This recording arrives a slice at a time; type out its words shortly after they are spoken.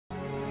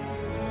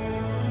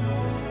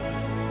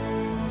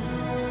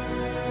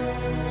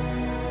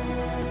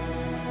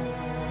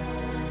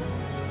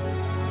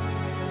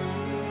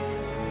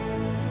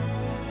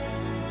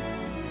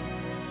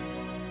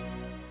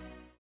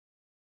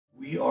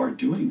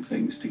doing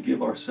things to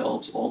give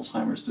ourselves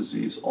Alzheimer's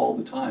disease all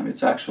the time.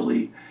 It's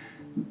actually,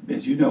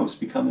 as you know, it's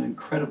become an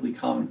incredibly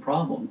common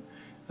problem.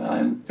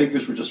 And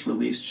figures were just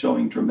released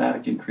showing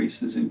dramatic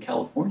increases in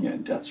California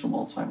in deaths from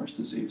Alzheimer's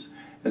disease,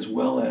 as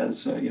well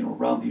as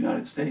around the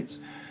United States.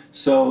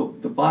 So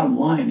the bottom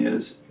line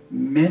is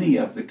many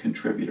of the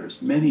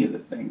contributors, many of the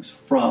things,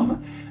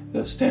 from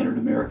the standard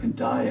American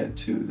diet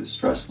to the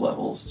stress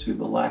levels to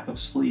the lack of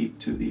sleep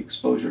to the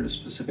exposure to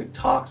specific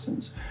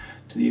toxins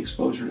to the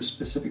exposure to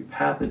specific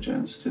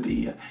pathogens to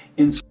the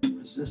insulin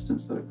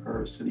resistance that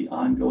occurs to the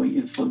ongoing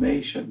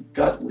inflammation,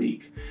 gut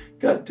leak,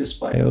 gut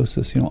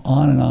dysbiosis,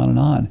 on and on and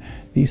on.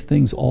 These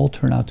things all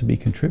turn out to be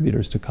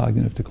contributors to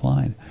cognitive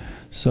decline.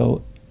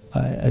 So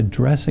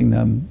addressing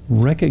them,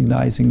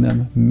 recognizing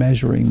them,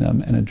 measuring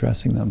them, and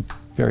addressing them,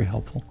 very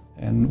helpful.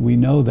 And we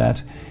know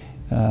that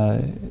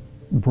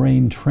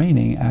brain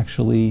training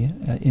actually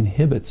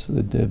inhibits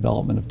the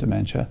development of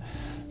dementia.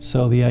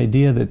 So the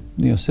idea that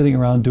sitting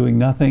around doing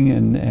nothing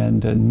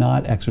and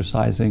not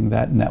exercising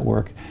that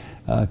network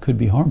could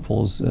be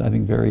harmful is, I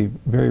think, very,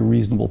 very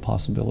reasonable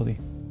possibility.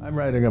 I'm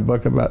writing a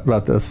book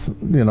about this.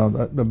 We've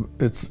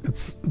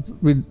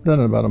done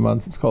it about a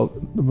month.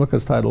 The book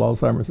is titled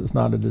 "Alzheimer's is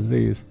Not a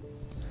Disease,"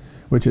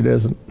 which it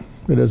isn't.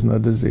 It isn't a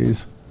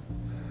disease,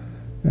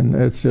 and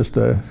it's just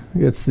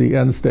it's the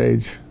end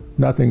stage.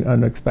 Nothing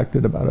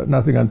unexpected about it.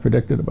 Nothing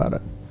unpredicted about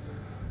it.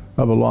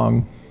 Of a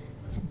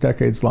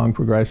decades-long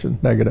progression,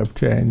 negative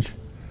change,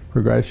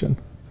 progression,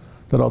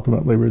 that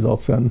ultimately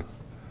results in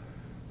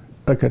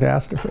a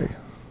catastrophe.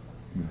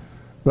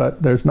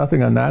 But there's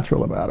nothing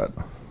unnatural about it.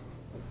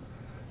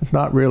 It's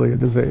not really a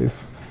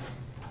disease.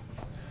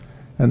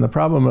 And the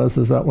problem is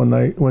that when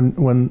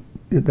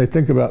they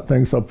think about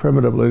things so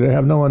primitively, they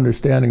have no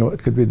understanding of what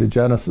could be the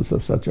genesis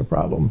of such a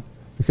problem,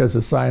 because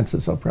the science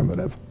is so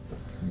primitive.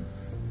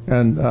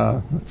 And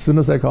as soon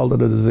as they called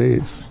it a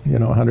disease,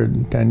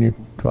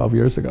 12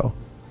 years ago,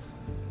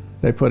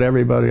 they put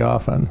everybody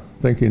off on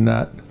thinking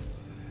that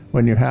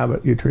when you have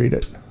it, you treat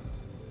it,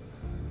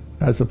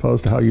 as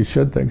opposed to how you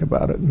should think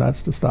about it, and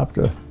that's to stop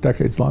the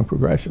decades-long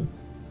progression.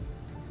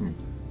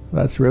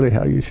 That's really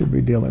how you should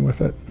be dealing with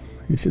it.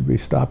 You should be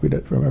stopping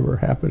it from ever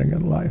happening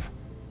in life.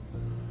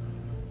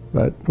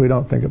 But we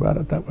don't think about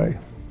it that way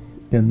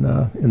in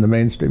the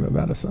mainstream of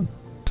medicine.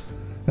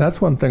 And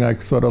that's one thing I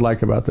sort of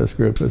like about this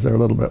group, is they're a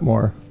little bit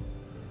more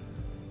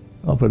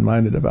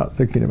open-minded about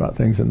thinking about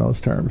things in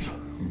those terms.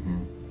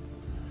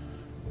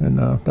 And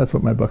that's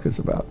what my book is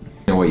about.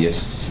 And what you're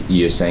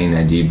saying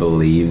then, do you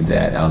believe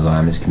that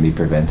Alzheimer's can be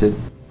prevented?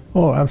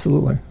 Oh,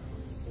 absolutely.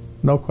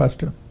 No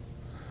question.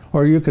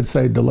 Or you could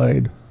say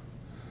delayed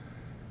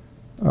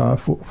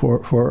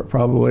for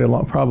probably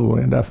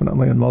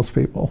indefinitely in most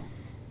people.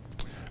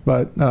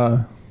 But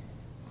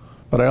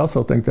I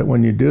also think that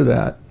when you do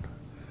that,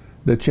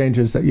 the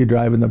changes that you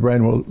drive in the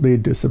brain will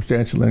lead to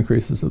substantial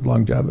increases of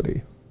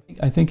longevity.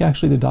 I think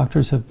actually the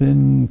doctors have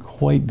been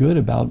quite good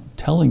about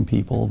telling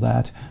people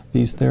that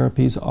these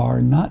therapies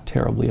are not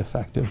terribly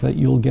effective, that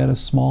you'll get a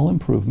small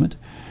improvement,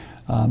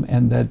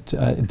 and that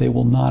they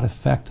will not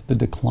affect the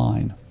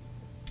decline.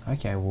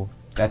 Okay, well,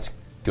 that's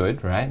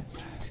good, right?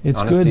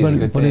 It's good,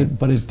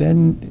 but it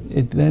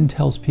then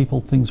tells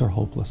people things are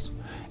hopeless.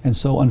 And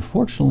so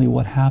unfortunately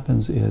what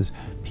happens is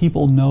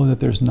people know that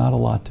there's not a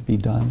lot to be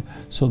done,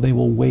 so they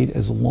will wait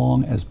as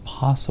long as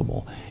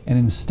possible. And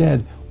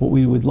instead, what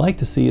we would like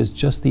to see is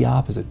just the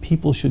opposite.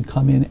 People should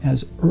come in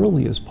as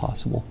early as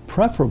possible,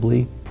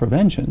 preferably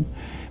prevention,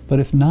 but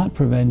if not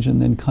prevention,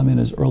 then come in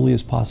as early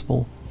as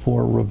possible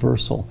for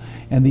reversal.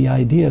 And the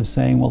idea of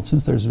saying, well,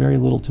 since there's very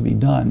little to be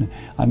done,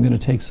 I'm going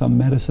to take some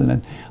medicine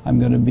and I'm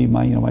going to be,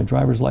 my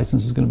driver's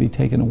license is going to be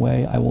taken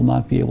away. I will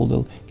not be able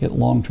to get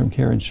long-term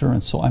care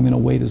insurance, so I'm going to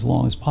wait as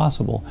long as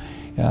possible,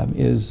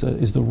 is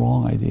the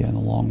wrong idea in the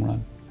long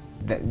run.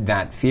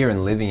 That fear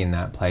in living in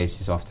that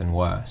place is often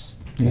worse,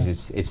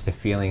 because it's the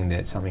feeling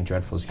that something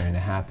dreadful is going to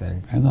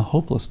happen. And the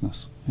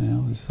hopelessness.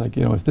 It's like,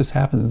 if this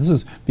happens, this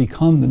has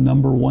become the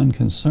 #1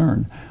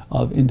 concern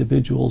of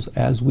individuals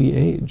as we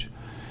age.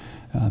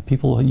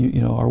 People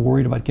are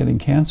worried about getting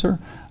cancer.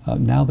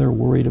 Now they're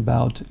worried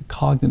about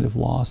cognitive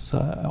loss,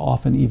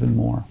 often even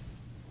more.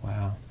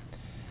 Wow.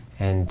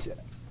 And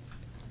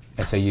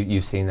so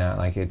you've seen that,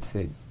 like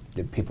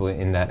the people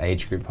in that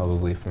age group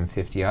probably from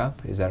 50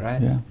 up, is that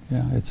right? Yeah,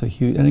 it's a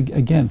huge, and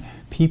again,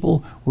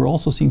 we're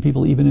also seeing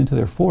people even into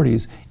their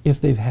 40s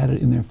if they've had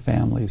it in their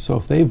family. So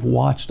if they've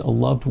watched a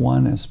loved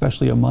one,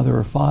 especially a mother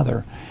or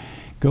father,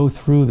 go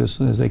through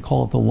this, as they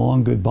call it, the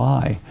long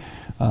goodbye,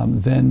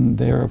 then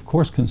they're of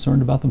course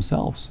concerned about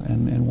themselves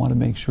and want to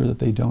make sure that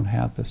they don't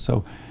have this.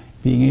 So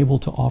being able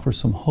to offer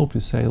some hope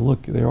to say,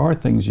 look, there are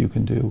things you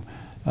can do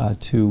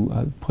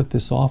to put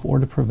this off or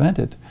to prevent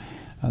it.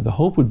 The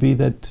hope would be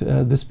that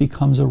this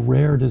becomes a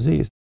rare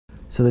disease.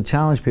 So the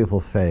challenge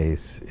people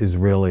face is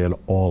really at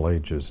all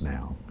ages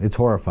now. It's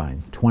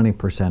horrifying.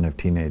 20% of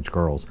teenage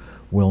girls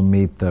will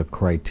meet the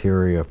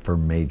criteria for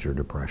major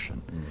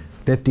depression.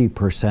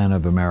 50%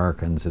 of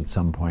Americans at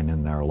some point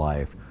in their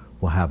life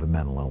will have a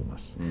mental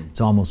illness.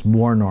 It's almost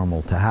more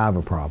normal to have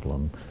a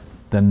problem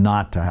than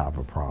not to have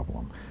a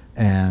problem.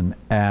 And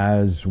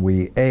as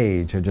we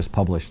age, I just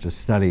published a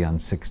study on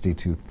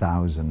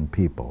 62,000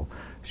 people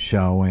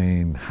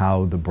showing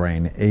how the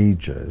brain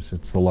ages.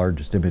 It's the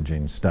largest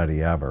imaging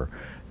study ever.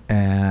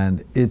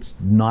 And it's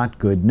not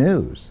good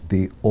news.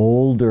 The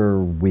older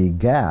we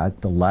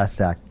get, the less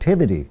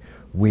activity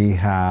we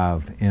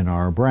have in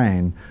our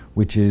brain,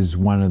 which is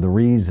one of the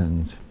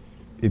reasons,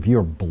 if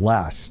you're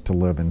blessed to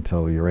live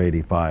until you're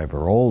 85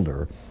 or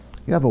older,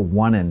 you have a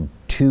 1 in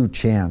 2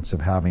 chance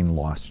of having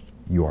lost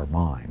your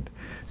mind.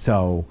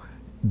 So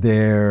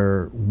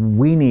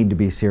we need to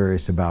be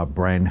serious about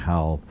brain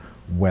health,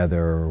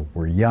 whether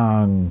we're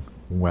young,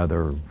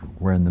 whether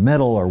we're in the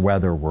middle, or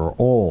whether we're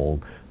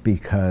old,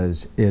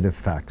 because it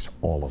affects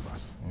all of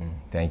us.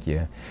 Thank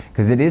you.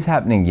 Because it is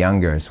happening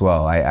younger as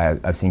well.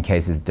 I've seen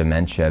cases of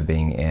dementia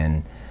being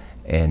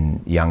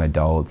in young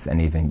adults and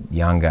even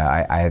younger.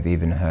 I have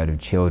even heard of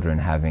children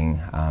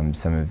having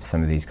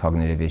some of these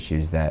cognitive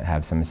issues that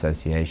have some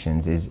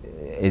associations.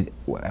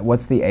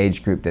 What's the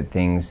age group that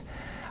things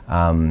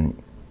can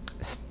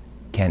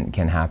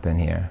happen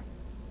here?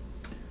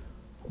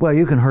 Well,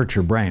 you can hurt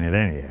your brain at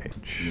any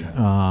age.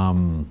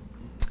 Yeah.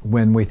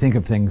 When we think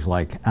of things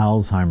like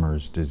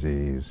Alzheimer's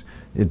disease,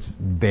 it's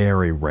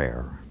very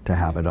rare to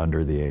have it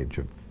under the age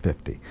of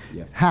 50.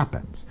 Yeah.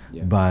 Happens,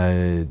 yeah.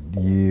 But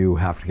you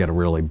have to get a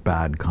really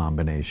bad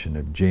combination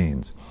of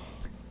genes.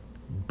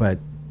 But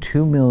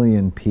 2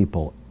 million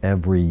people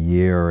every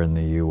year in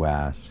the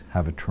US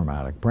have a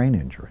traumatic brain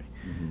injury.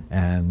 Mm-hmm.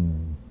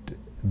 And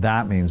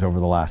that means over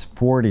the last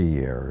 40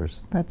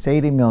 years, that's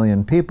 80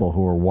 million people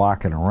who are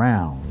walking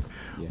around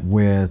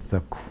with the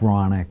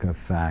chronic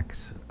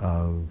effects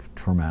of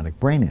traumatic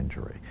brain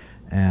injury.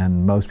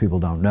 And most people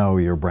don't know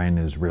your brain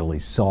is really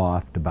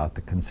soft, about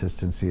the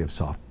consistency of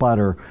soft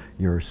butter.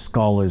 Your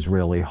skull is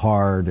really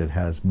hard. It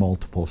has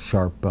multiple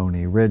sharp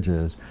bony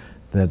ridges.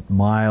 That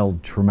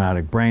mild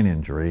traumatic brain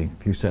injury,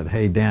 if you said,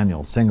 hey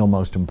Daniel, single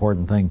most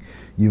important thing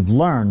you've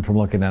learned from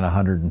looking at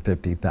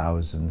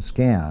 150,000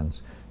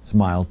 scans, is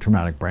mild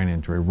traumatic brain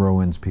injury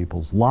ruins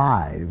people's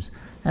lives.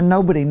 And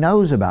nobody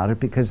knows about it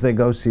because they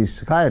go see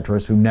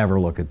psychiatrists who never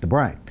look at the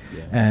brain.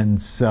 Yeah.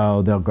 And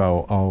so they'll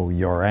go, oh,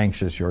 you're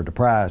anxious, you're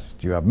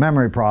depressed, you have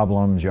memory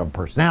problems, you have a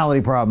personality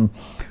problem,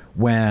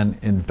 when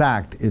in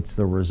fact it's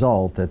the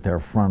result that their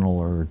frontal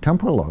or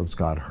temporal lobes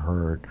got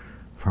hurt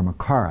from a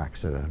car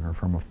accident or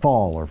from a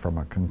fall or from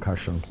a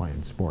concussion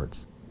playing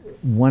sports.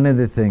 One of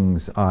the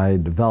things I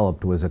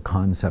developed was a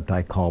concept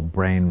I call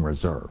brain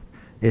reserve.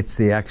 It's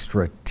the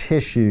extra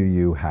tissue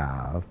you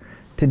have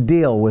to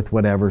deal with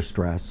whatever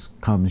stress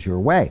comes your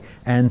way.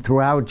 And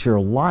throughout your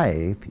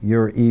life,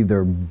 you're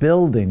either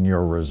building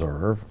your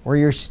reserve or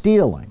you're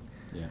stealing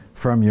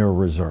from your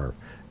reserve.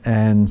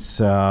 And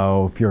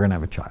so if you're gonna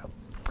have a child,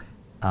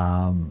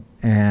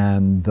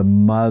 and the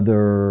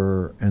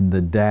mother and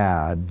the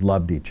dad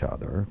loved each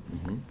other,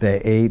 mm-hmm. They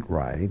ate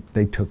right,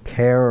 they took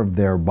care of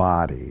their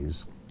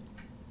bodies,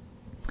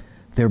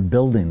 they're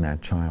building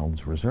that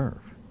child's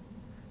reserve.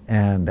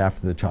 And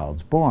after the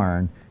child's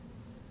born,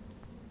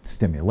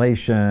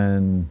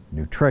 stimulation,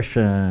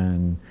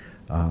 nutrition,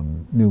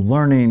 new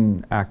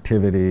learning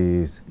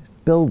activities,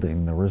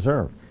 building the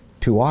reserve.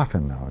 Too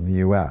often though in the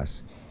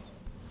US,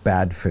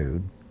 bad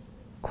food,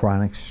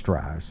 chronic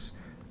stress,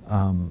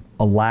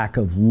 a lack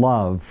of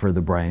love for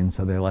the brain,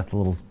 so they let the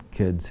little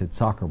kids hit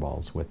soccer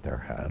balls with their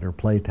head or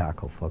play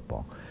tackle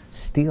football,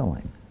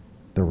 stealing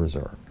the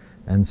reserve.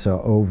 And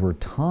so over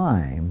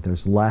time,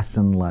 there's less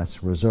and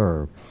less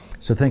reserve.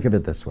 So think of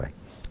it this way.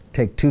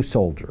 Take 2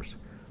 soldiers,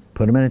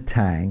 put them in a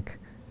tank,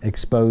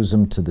 expose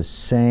them to the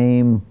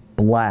same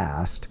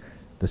blast,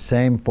 the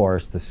same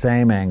force, the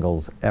same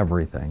angles,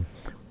 everything.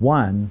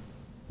 One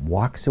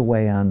walks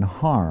away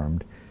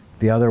unharmed,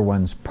 the other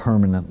one's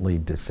permanently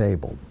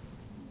disabled.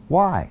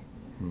 Why?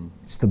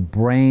 It's the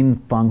brain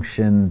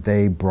function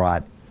they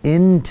brought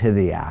into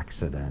the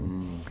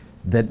accident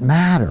that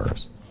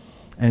matters.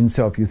 And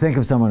so if you think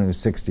of someone who's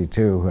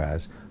 62 who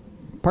has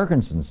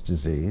Parkinson's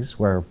disease,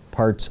 where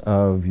parts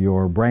of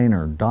your brain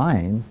are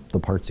dying, the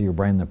parts of your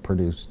brain that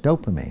produce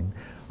dopamine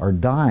are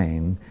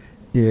dying,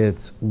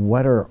 it's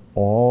what are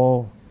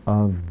all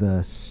of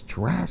the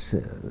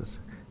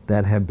stresses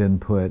that have been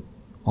put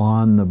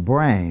on the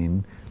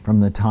brain from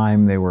the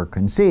time they were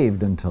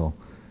conceived until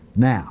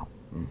now.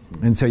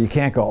 Mm-hmm. And so you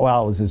can't go,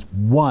 well, it was this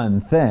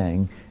one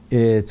thing.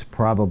 It's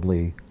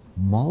probably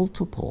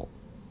multiple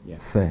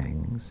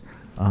things.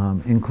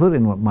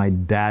 Including what my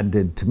dad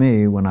did to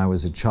me when I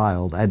was a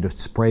child. I had to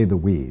spray the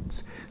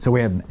weeds. So we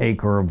had an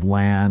acre of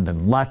land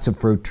and lots of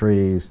fruit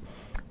trees,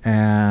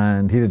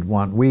 and he didn't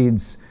want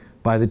weeds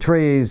by the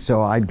trees,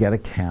 so I'd get a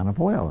can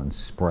of oil and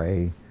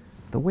spray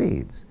the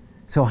weeds.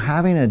 So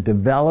having a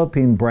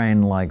developing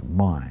brain like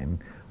mine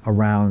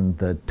around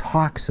the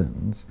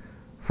toxins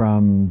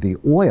from the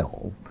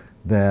oil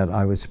that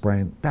I was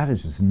spraying, that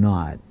is just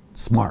not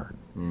smart.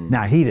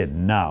 Now, he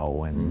didn't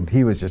know, and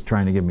he was just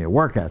trying to give me a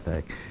work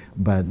ethic.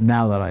 But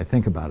now that I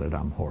think about it,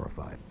 I'm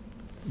horrified.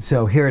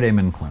 So here at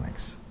Amen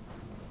Clinics,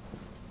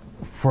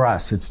 for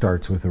us, it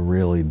starts with a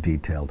really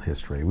detailed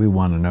history. We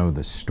want to know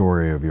the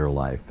story of your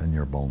life and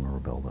your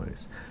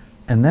vulnerabilities.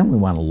 And then we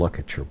want to look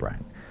at your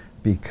brain,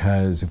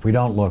 because if we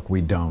don't look,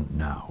 we don't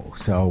know.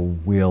 So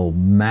we'll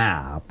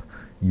map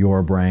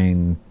your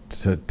brain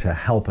to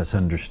help us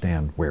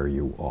understand where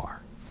you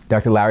are.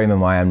 Dr. Larry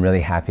Mamaya, I'm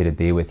really happy to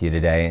be with you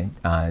today.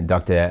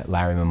 Dr.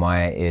 Larry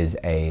Mamaya is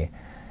a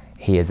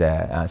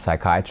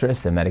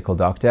psychiatrist, a medical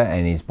doctor,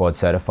 and he's board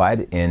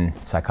certified in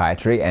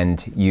psychiatry,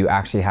 and you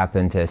actually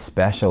happen to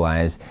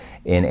specialize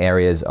in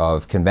areas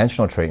of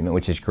conventional treatment,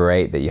 which is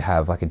great that you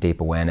have like a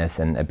deep awareness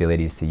and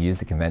abilities to use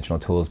the conventional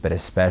tools, but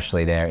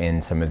especially there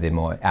in some of the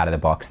more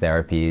out-of-the-box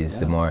therapies,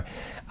 the more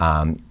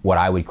what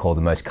I would call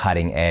the most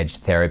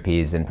cutting-edge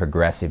therapies and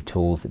progressive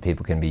tools that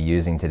people can be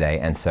using today.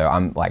 And so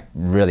I'm like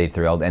really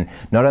thrilled. And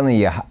not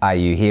only are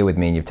you here with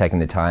me and you've taken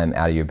the time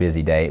out of your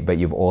busy day, but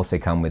you've also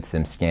come with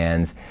some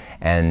scans.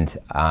 And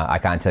I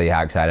can't tell you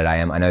how excited I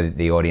am. I know that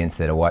the audience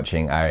that are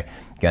watching are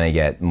going to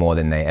get more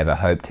than they ever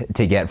hoped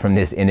to get from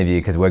this interview,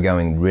 because we're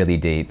going really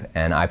deep.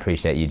 And I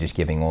appreciate you just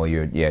giving all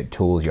your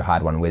tools, your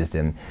hard-won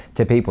wisdom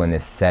to people in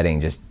this setting,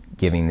 just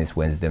giving this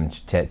wisdom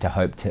to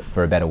hope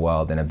for a better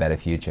world and a better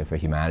future for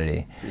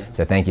humanity. Yes.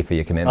 So thank you for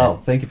your commitment. Oh,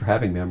 thank you for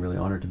having me. I'm really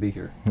honored to be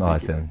here.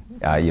 Awesome.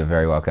 You're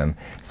very welcome.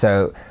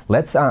 So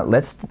let's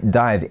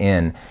dive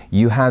in.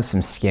 You have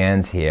some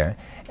scans here,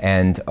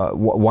 and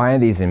why are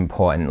these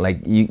important? Like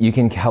you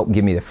can help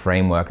give me the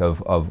framework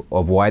of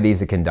why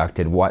these are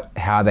conducted,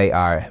 how they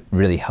are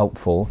really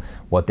helpful,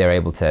 what they're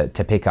able to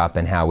pick up,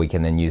 and how we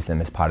can then use them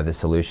as part of the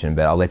solution.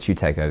 But I'll let you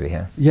take over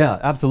here. Yeah,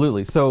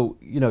 absolutely. So,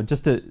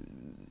 just to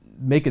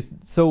make it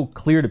so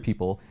clear to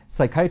people,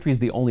 psychiatry is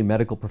the only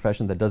medical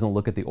profession that doesn't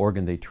look at the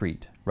organ they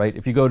treat, right?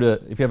 If you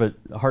have a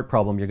heart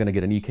problem, you're going to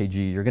get an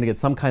EKG, you're going to get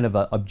some kind of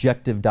a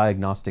objective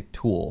diagnostic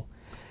tool.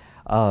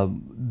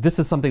 This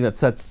is something that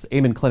sets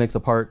Amen clinics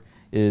apart,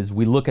 is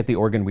we look at the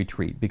organ we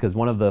treat, because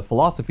one of the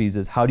philosophies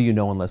is how do you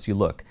know unless you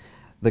look?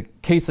 The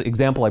case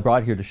example I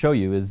brought here to show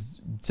you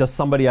is just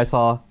somebody I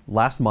saw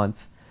last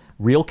month,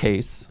 real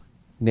case,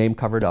 name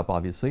covered up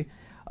obviously.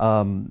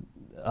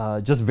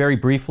 Just very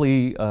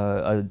briefly,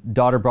 a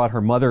daughter brought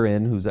her mother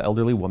in, who's an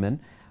elderly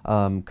woman,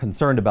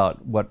 concerned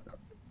about what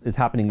is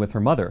happening with her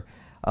mother.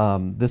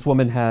 This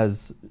woman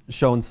has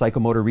shown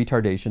psychomotor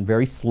retardation,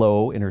 very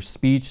slow in her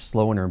speech,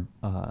 slow in her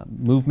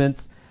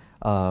movements,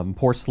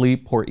 poor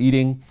sleep, poor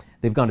eating.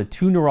 They've gone to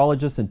 2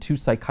 neurologists and 2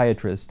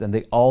 psychiatrists, and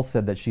they all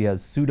said that she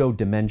has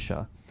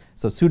pseudo-dementia.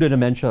 So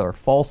pseudo-dementia, or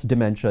false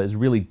dementia, is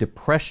really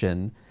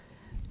depression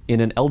in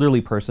an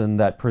elderly person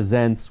that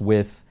presents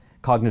with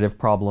cognitive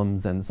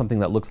problems and something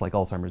that looks like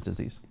Alzheimer's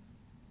disease.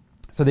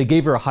 So they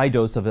gave her a high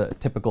dose of a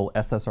typical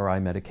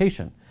SSRI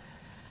medication,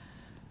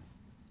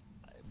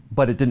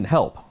 but it didn't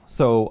help.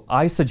 So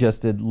I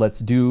suggested, let's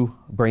do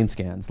brain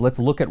scans. Let's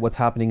look at what's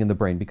happening in the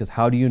brain, because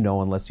how do you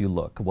know unless you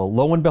look? Well,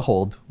 lo and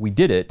behold, we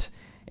did it,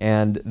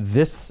 and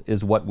this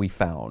is what we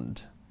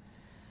found.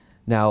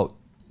 Now,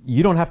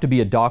 you don't have to be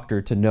a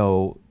doctor to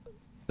know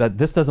that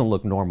this doesn't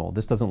look normal.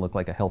 This doesn't look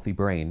like a healthy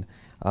brain.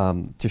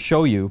 To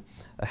show you,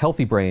 a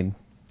healthy brain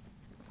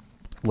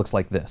looks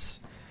like this.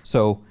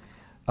 So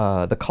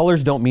the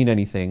colors don't mean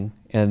anything,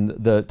 and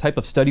the type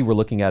of study we're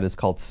looking at is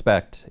called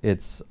SPECT.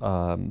 It's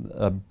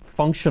a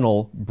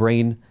functional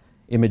brain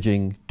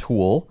imaging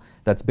tool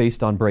that's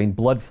based on brain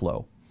blood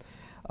flow.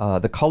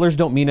 The colors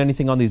don't mean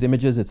anything on these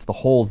images, it's the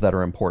holes that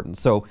are important.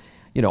 So,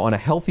 on a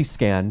healthy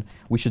scan,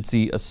 we should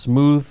see a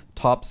smooth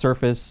top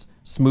surface,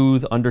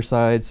 smooth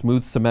underside,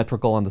 smooth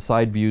symmetrical on the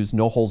side views,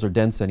 no holes or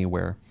dents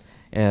anywhere.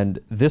 And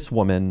this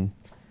woman,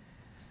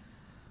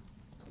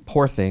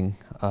 poor thing,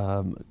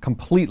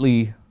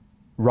 completely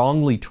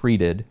wrongly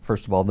treated.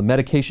 First of all, the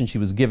medication she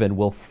was given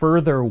will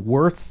further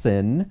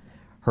worsen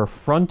her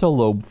frontal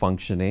lobe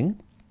functioning.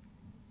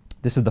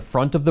 This is the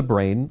front of the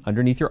brain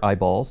underneath your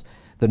eyeballs.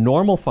 The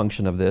normal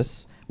function of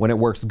this, when it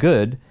works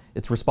good,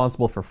 it's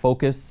responsible for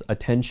focus,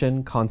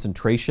 attention,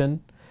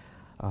 concentration,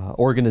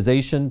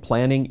 organization,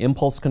 planning,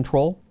 impulse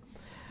control.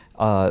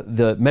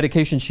 The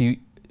medication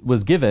she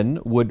was given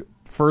would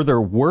further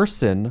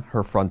worsen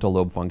her frontal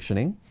lobe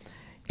functioning,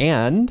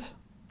 and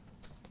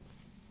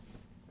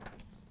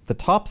the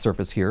top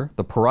surface here,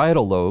 the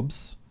parietal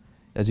lobes,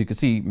 as you can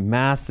see,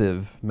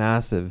 massive,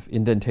 massive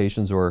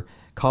indentations or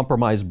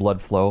compromised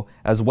blood flow,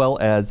 as well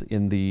as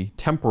in the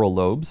temporal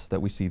lobes that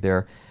we see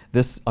there.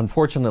 This,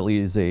 unfortunately,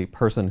 is a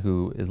person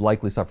who is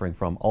likely suffering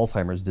from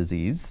Alzheimer's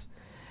disease.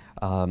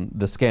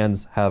 The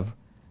scans have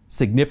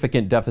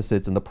significant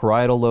deficits in the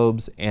parietal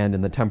lobes and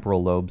in the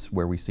temporal lobes,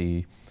 where we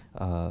see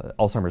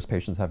Alzheimer's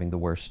patients having the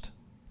worst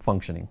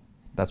functioning.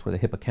 That's where the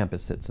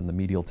hippocampus sits, in the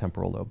medial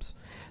temporal lobes.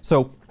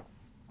 So,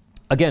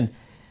 again,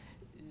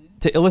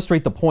 to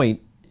illustrate the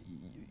point,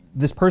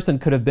 this person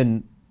could have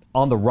been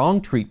on the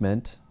wrong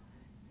treatment,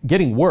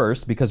 getting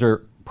worse because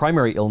her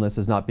primary illness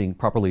is not being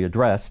properly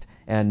addressed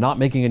and not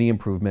making any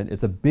improvement.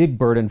 It's a big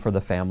burden for the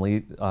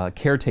family,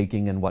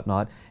 caretaking and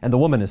whatnot, and the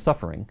woman is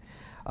suffering.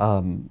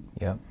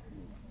 Yeah.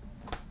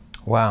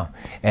 Wow.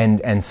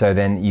 And so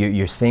then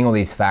you're seeing all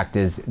these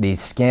factors.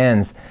 These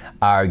scans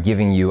are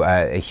giving you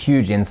a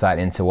huge insight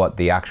into what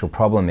the actual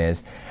problem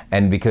is.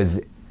 And because,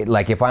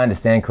 like, if I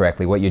understand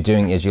correctly, what you're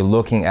doing is you're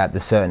looking at the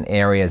certain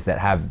areas that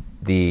have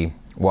the,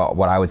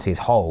 what I would see as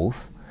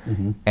holes,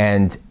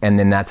 and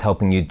then that's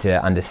helping you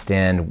to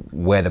understand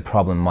where the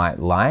problem might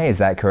lie. Is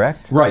that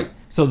correct? Right.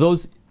 So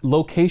those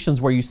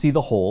locations where you see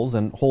the holes,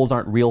 and holes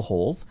aren't real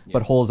holes,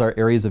 but holes are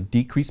areas of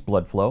decreased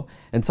blood flow.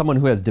 And someone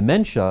who has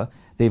dementia,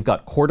 they've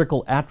got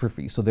cortical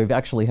atrophy, so they've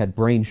actually had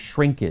brain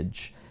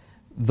shrinkage.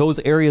 Those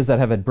areas that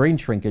have had brain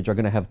shrinkage are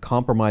going to have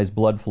compromised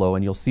blood flow,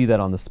 and you'll see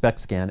that on the SPECT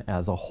scan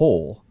as a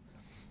hole.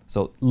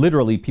 So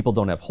literally, people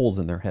don't have holes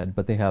in their head,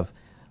 but they have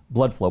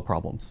blood flow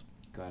problems.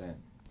 Got it.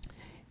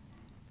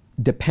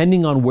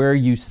 Depending on where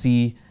you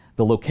see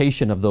the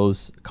location of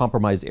those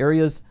compromised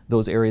areas,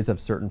 those areas have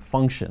certain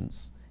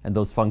functions, and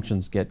those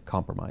functions get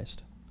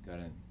compromised. Got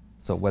it.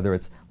 So whether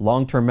it's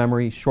long-term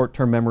memory,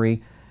 short-term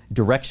memory,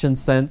 direction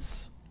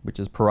sense, which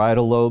is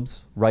parietal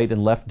lobes, right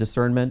and left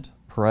discernment,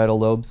 parietal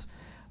lobes.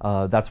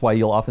 That's why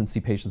you'll often see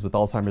patients with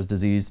Alzheimer's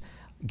disease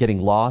getting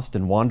lost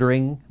and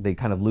wandering. They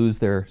kind of lose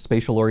their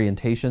spatial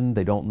orientation.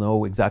 They don't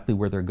know exactly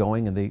where they're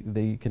going, and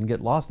they can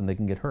get lost and they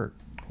can get hurt.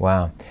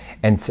 Wow.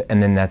 And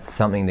then that's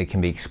something that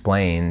can be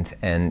explained,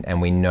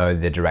 and we know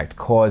the direct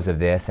cause of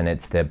this, and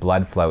it's the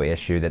blood flow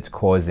issue that's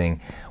causing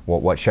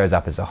what shows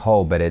up as a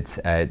hole, but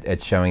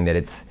it's showing that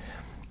it's,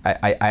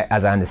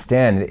 as I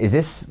understand, is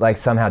this like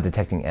somehow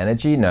detecting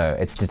energy? No,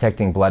 it's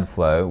detecting blood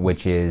flow,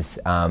 which is,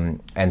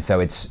 and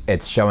so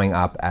it's showing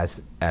up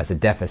as a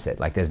deficit,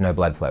 like there's no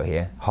blood flow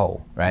here,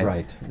 hole, right?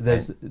 Right.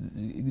 There's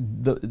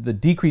the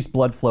decreased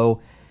blood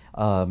flow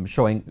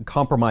showing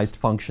compromised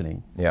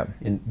functioning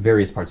in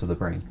various parts of the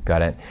brain.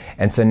 Got it.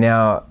 And so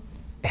now,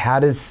 how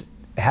does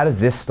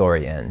this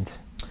story end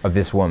of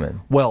this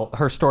woman? Well,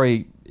 her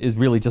story is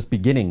really just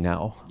beginning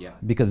now,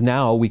 because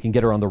now we can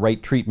get her on the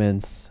right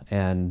treatments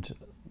and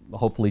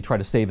hopefully try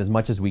to save as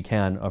much as we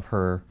can of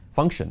her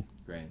function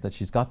that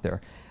she's got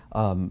there,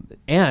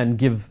 and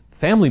give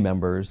family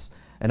members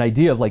an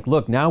idea of, like,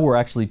 look, now we're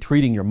actually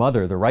treating your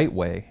mother the right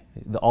way.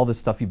 All this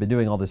stuff you've been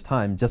doing all this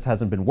time just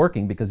hasn't been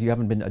working because you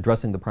haven't been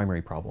addressing the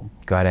primary problem.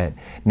 Got it.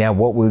 Now,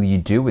 what will you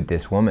do with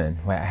this woman?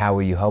 How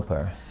will you help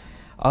her?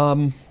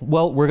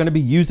 Well, we're going to be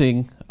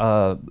using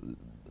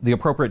the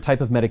appropriate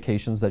type of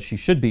medications that she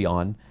should be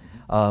on,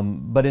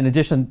 but in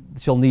addition,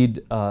 she'll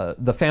need,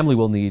 the family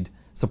will need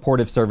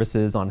supportive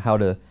services on how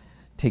to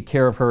take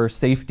care of her,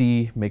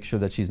 safety, make sure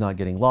that she's not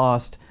getting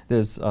lost.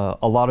 There's a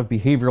lot of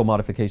behavioral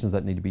modifications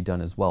that need to be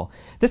done as well.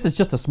 This is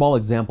just a small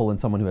example in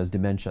someone who has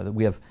dementia.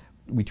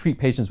 We treat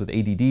patients with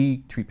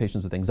ADD, treat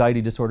patients with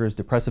anxiety disorders,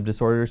 depressive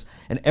disorders,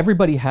 and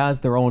everybody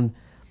has their own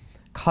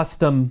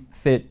custom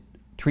fit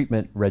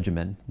treatment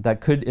regimen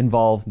that could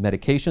involve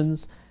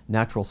medications,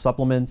 natural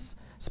supplements,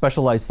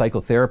 specialized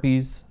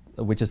psychotherapies,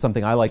 which is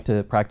something I like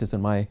to practice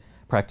in my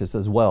practice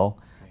as well,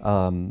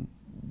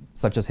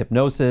 such as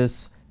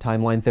hypnosis,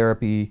 timeline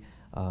therapy,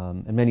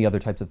 and many other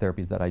types of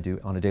therapies that I do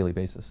on a daily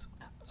basis.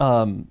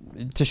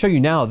 To show you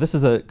now, this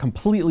is a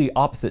completely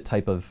opposite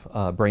type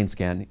of brain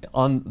scan.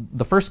 On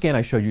the first scan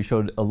I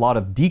showed a lot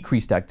of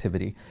decreased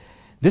activity.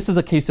 This is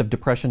a case of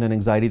depression and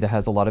anxiety that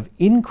has a lot of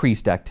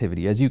increased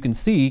activity. As you can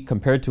see,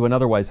 compared to an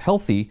otherwise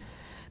healthy,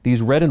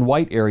 these red and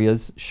white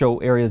areas show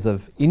areas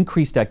of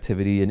increased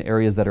activity in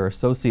areas that are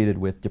associated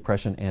with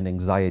depression and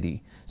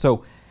anxiety.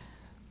 So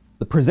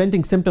the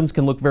presenting symptoms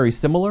can look very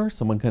similar.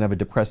 Someone can have a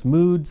depressed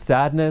mood,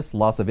 sadness,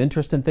 loss of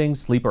interest in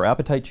things, sleep or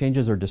appetite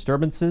changes or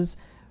disturbances,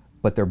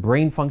 but their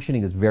brain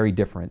functioning is very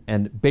different.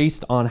 And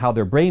based on how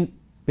their brain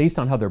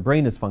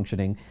is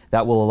functioning,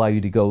 that will allow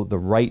you to go the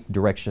right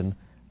direction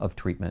of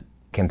treatment.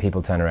 Can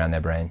people turn around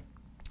their brain?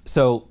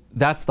 So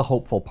that's the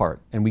hopeful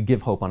part, and we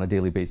give hope on a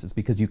daily basis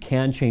because you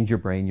can change your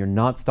brain. You're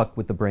not stuck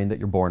with the brain that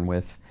you're born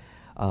with.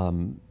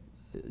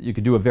 You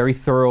could do a very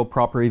thorough,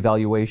 proper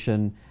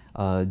evaluation,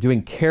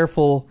 doing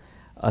careful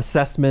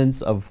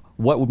assessments of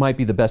what might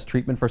be the best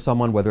treatment for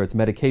someone, whether it's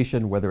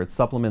medication, whether it's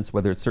supplements,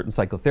 whether it's certain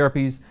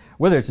psychotherapies,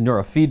 whether it's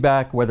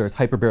neurofeedback, whether it's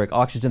hyperbaric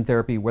oxygen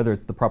therapy, whether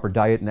it's the proper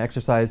diet and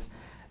exercise.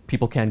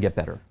 People can get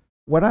better.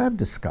 What I've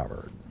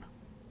discovered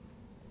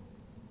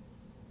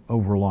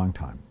over a long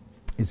time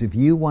is if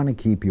you want to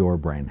keep your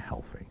brain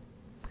healthy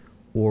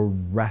or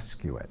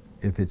rescue it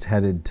if it's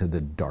headed to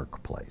the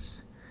dark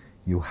place,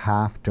 you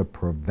have to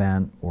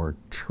prevent or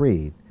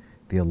treat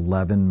the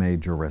 11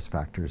 major risk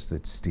factors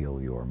that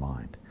steal your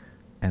mind.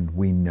 And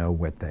we know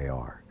what they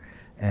are.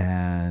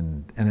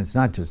 And it's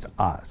not just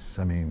us.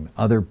 I mean,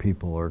 other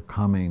people are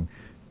coming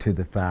to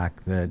the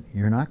fact that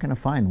you're not going to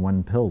find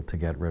one pill to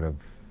get rid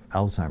of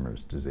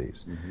Alzheimer's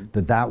disease,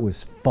 that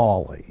was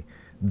folly,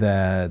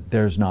 that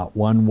there's not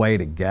one way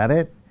to get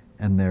it,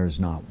 and there's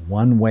not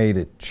one way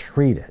to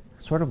treat it.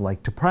 Sort of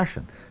like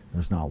depression.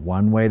 There's not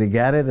one way to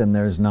get it, and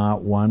there's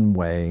not one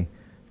way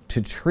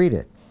to treat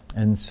it.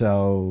 And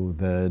so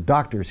the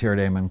doctors here at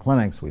Amen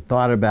Clinics, we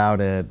thought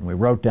about it, and we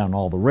wrote down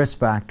all the risk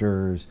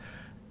factors,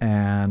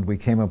 and we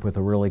came up with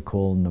a really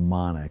cool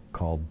mnemonic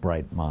called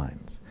Bright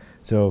Minds.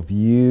 So if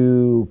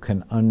you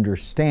can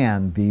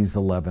understand these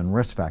 11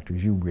 risk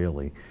factors, you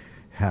really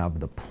have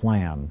the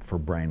plan for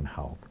brain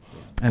health.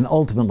 And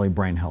ultimately,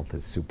 brain health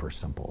is super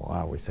simple. I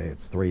always say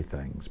it's 3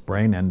 things.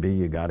 Brain envy,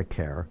 you gotta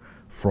care.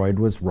 Freud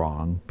was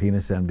wrong.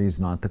 Penis envy is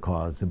not the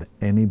cause of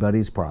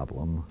anybody's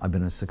problem. I've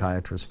been a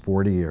psychiatrist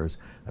 40 years.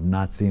 I've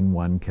not seen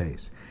one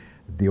case.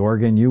 The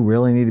organ you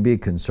really need to be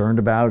concerned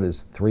about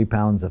is 3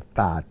 pounds of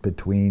fat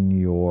between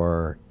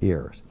your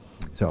ears.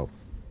 So,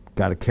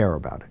 gotta care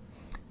about it.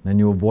 Then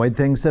you avoid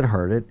things that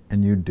hurt it,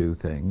 and you do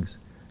things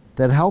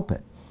that help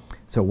it.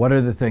 So what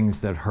are the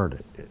things that hurt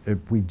it?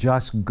 If we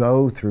just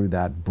go through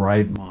that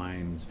Bright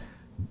Minds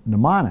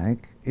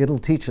mnemonic, it'll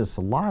teach us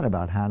a lot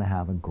about how to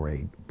have a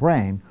great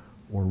brain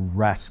or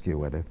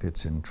rescue it if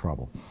it's in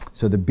trouble.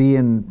 So the B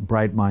in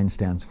Bright Mind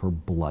stands for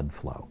blood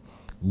flow.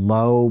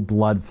 Low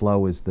blood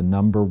flow is the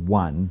number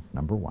one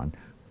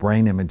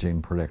brain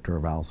imaging predictor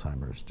of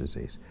Alzheimer's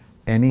disease.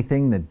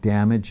 Anything that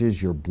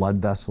damages your blood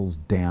vessels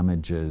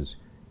damages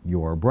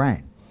your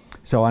brain.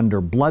 So under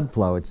blood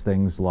flow, it's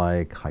things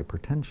like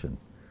hypertension,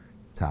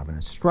 it's having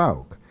a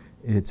stroke,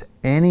 it's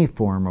any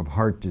form of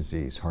heart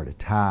disease, heart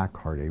attack,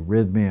 heart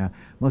arrhythmia.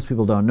 Most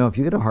people don't know if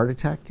you get a heart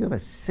attack, you have a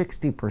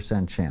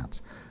 60%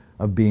 chance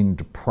of being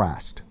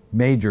depressed,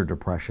 major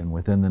depression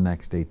within the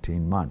next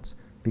 18 months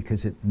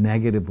because it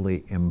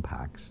negatively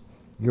impacts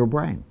your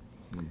brain.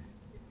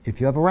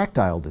 If you have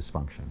erectile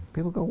dysfunction,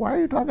 people go, why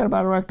are you talking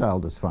about erectile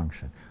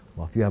dysfunction?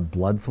 Well, if you have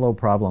blood flow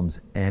problems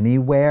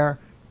anywhere,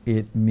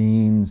 it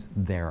means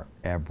they're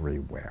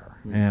everywhere.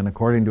 And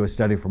according to a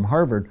study from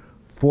Harvard,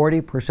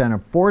 40%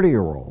 of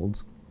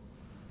 40-year-olds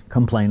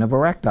complain of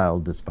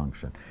erectile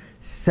dysfunction.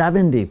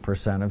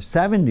 70% of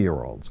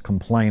 70-year-olds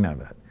complain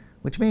of it,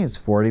 which means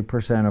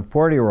 40% of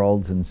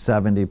 40-year-olds and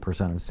 70%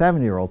 of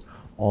 70-year-olds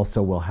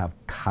also will have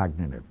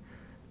cognitive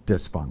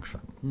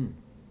dysfunction.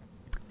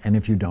 And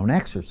if you don't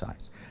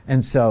exercise.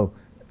 And so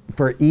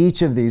for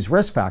each of these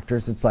risk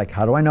factors, it's like,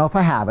 how do I know if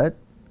I have it?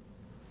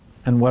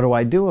 And what do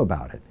I do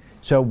about it?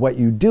 So what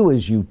you do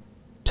is you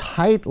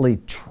tightly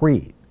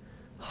treat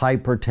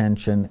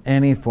hypertension,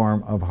 any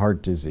form of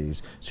heart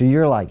disease. So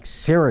you're like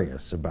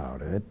serious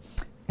about it,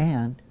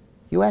 and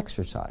you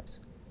exercise.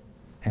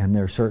 And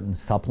there are certain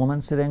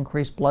supplements that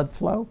increase blood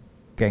flow,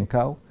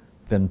 ginkgo,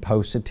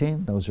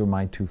 vinpocetine, those are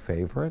my 2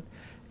 favorite.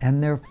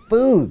 And there are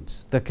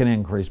foods that can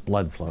increase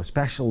blood flow,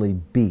 especially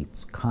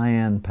beets,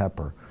 cayenne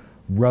pepper,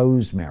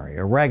 rosemary,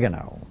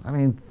 oregano. I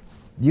mean,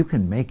 you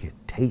can make it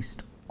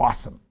taste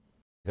awesome.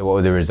 So what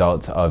were the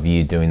results of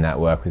you doing that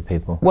work with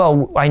people?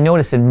 Well, I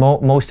noticed that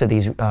most of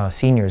these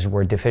seniors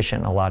were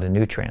deficient in a lot of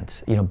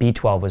nutrients. You know,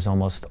 B12 was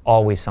almost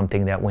always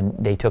something that when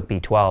they took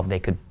B12, they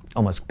could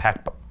almost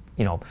pack,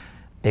 you know,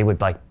 they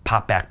would like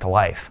pop back to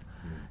life.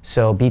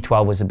 So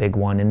B12 was a big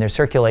one, and their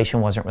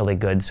circulation wasn't really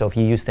good. So if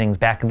you use things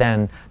back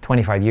then,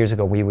 25 years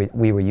ago, we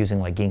were using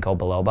like ginkgo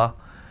biloba.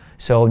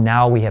 So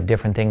now we have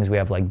different things. We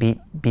have like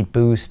Beet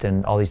Boost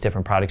and all these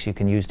different products you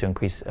can use to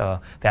increase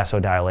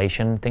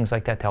vasodilation, things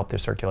like that to help their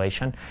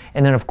circulation.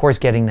 And then of course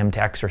getting them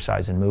to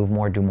exercise and move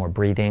more, do more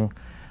breathing.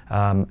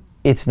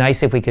 It's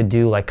nice if we could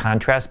do like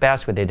contrast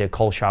baths where they did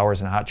cold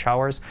showers and hot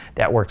showers.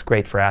 That works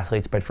great for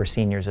athletes, but for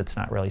seniors it's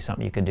not really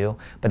something you can do.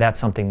 But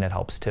that's something that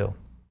helps too.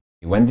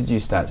 When did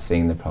you start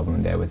seeing the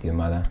problem there with your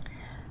mother?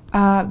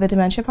 The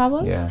dementia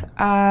problems?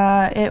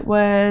 Yeah. It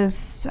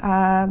was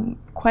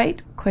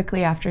quite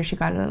quickly after she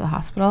got out of the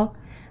hospital.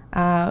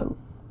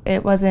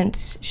 It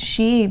wasn't,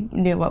 she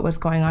knew what was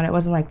going on. It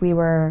wasn't like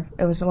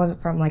it wasn't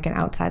from like an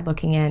outside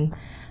looking in.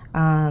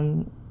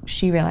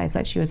 She realized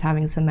that she was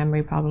having some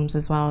memory problems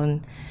as well,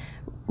 and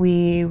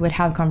we would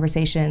have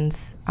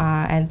conversations,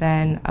 and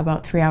then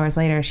about 3 hours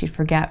later she'd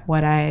forget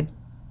what I had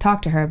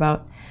talked to her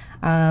about,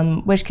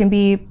 which can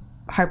be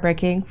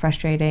heartbreaking,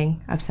 frustrating,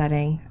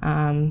 upsetting,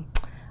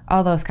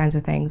 all those kinds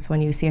of things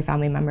when you see a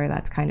family member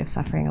that's kind of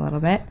suffering a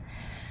little bit.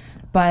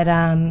 But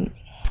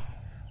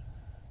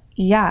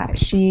yeah,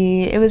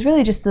 it was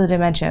really just the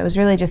dementia. It was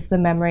really just the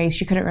memory.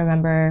 She couldn't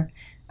remember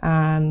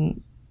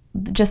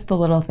just the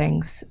little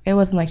things. It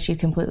wasn't like she'd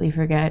completely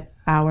forget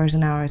hours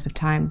and hours of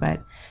time,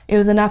 but it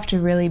was enough to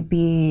really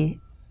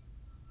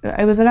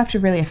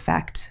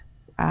affect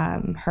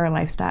her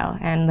lifestyle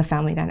and the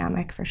family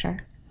dynamic for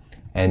sure.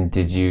 And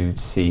did you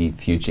see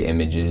future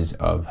images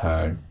of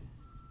her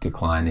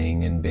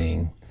declining and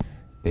being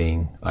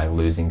like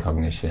losing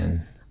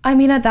cognition? I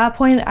mean, at that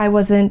point, I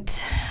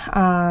wasn't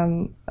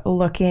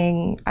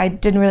looking. I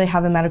didn't really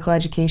have a medical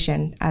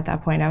education at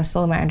that point. I was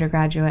still in my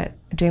undergraduate,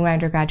 doing my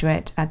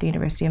undergraduate at the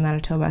University of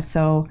Manitoba.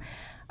 So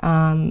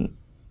I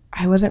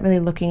wasn't really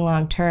looking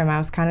long term. I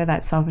was kind of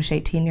that selfish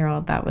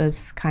 18-year-old that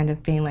was kind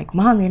of being like,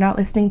 "Mom, you're not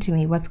listening to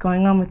me. What's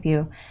going on with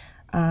you?"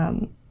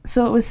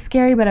 So it was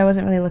scary, but I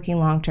wasn't really looking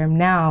long term.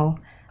 Now,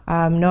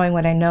 knowing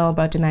what I know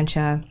about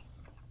dementia,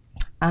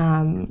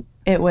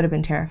 it would have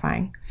been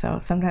terrifying. So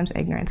sometimes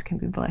ignorance can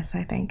be bliss,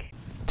 I think.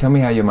 Tell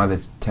me how your mother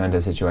turned her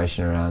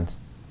situation around.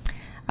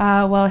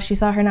 Well, she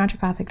saw her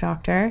naturopathic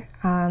doctor.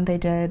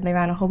 They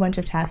ran a whole bunch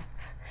of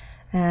tests,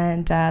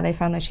 and they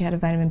found that she had a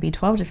vitamin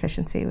B12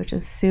 deficiency, which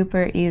is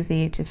super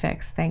easy to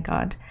fix, thank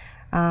God.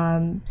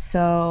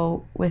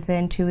 So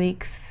within 2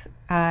 weeks,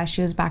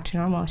 she was back to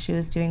normal. She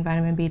was doing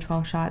vitamin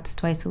B12 shots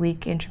twice a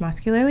week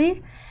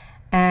intramuscularly.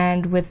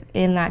 And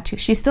within that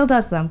she still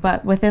does them,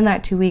 but within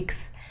that 2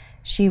 weeks,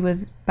 she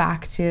was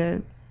back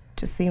to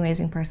just the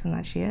amazing person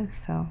that she is.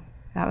 So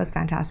that was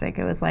fantastic.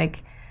 It was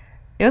like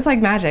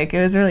magic.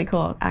 It was really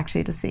cool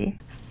actually to see.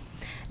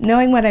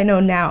 Knowing what I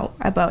know now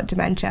about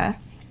dementia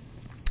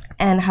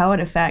and how it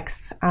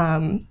affects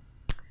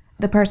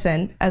the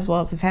person as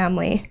well as the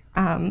family,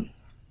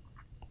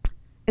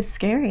 it's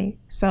scary.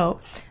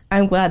 So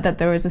I'm glad that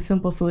there was a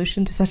simple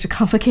solution to such a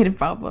complicated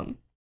problem.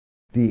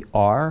 The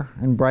R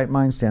in Bright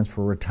Mind stands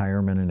for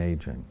retirement and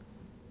aging.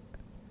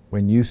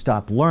 When you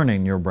stop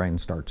learning, your brain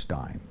starts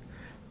dying.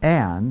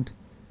 And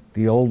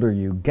the older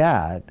you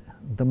get,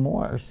 the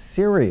more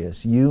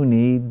serious you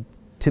need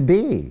to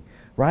be,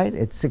 right?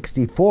 At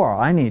 64,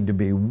 I need to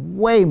be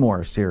way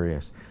more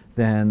serious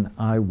than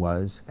I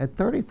was at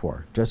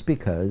 34, just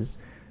because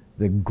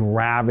the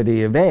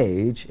gravity of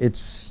age, it's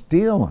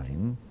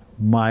stealing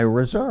my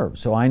reserve.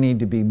 So I need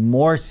to be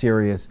more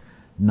serious,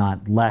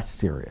 not less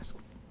serious.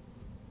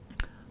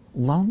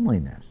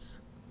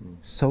 Loneliness,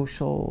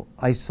 social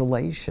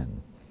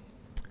isolation,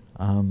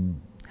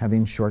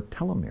 having short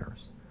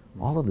telomeres.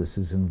 All of this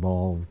is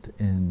involved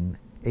in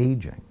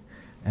aging.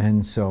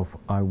 And so if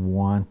I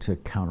want to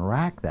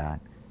counteract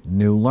that,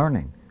 new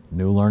learning.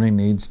 New learning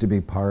needs to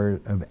be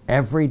part of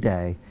every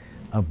day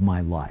of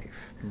my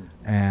life.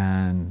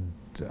 And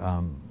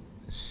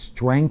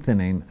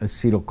strengthening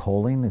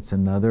acetylcholine, it's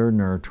another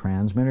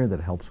neurotransmitter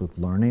that helps with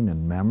learning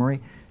and memory,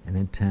 and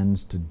it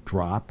tends to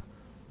drop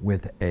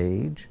with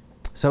age.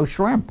 So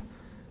shrimp,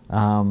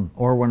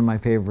 or one of my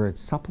favorite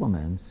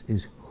supplements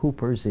is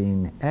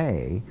huperzine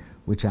A,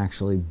 which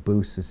actually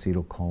boosts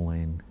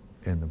acetylcholine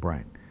in the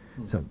brain.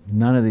 So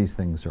none of these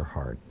things are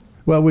hard.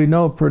 Well, we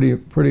know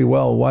pretty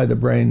well why the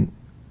brain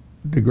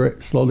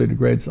slowly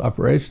degrades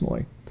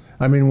operationally.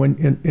 I mean, when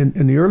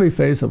in the early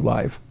phase of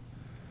life,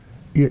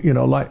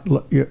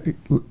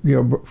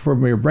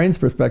 from your brain's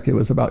perspective,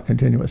 it's about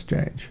continuous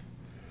change.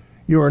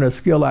 You are in a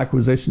skill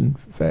acquisition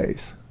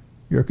phase.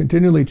 You're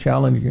continually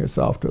challenging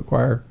yourself to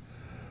acquire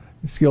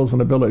skills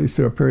and abilities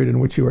through a period in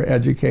which you were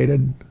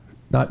educated,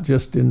 not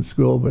just in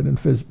school, but in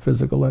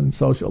physical and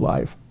social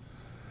life.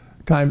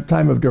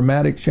 Time of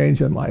dramatic change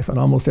in life in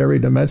almost every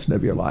dimension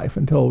of your life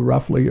until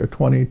roughly your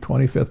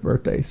 25th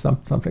birthday,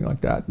 something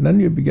like that. And then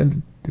you begin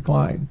to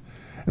decline.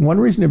 And one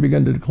reason you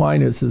begin to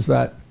decline is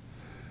that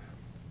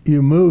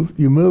you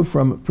move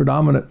from a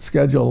predominant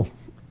schedule,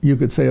 you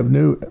could say, of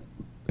new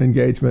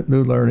engagement,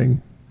 new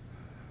learning,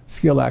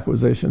 skill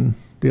acquisition,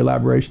 the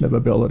elaboration of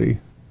ability,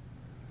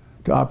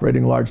 to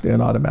operating largely on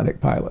automatic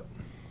pilot.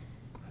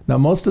 Now,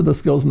 most of the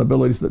skills and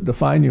abilities that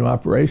define you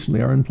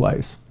operationally are in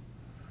place,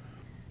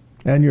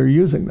 and you're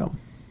using them.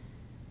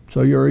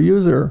 So you're a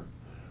user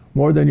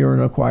more than you're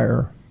an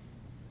acquirer.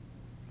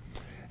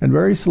 And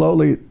very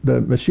slowly,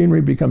 the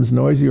machinery becomes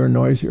noisier and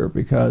noisier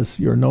because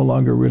you're no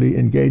longer really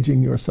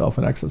engaging yourself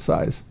in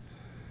exercise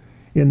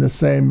in the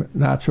same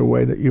natural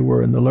way that you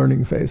were in the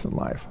learning phase in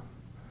life.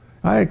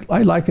 I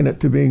liken it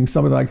to being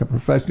something like a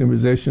professional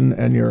musician,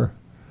 and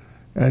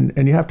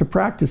you have to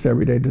practice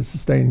every day to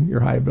sustain your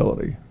high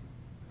ability.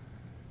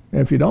 And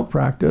if you don't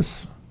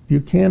practice, you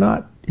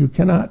cannot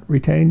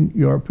retain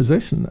your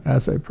position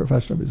as a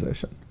professional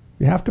musician.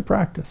 You have to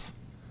practice.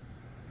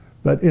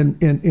 But in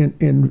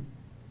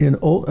an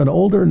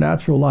older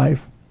natural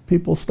life,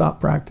 people stop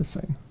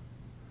practicing.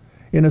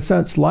 In a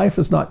sense, life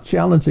is not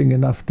challenging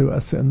enough to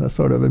us in the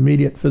sort of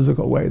immediate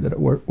physical way that it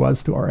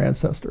was to our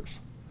ancestors.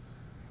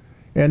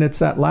 And it's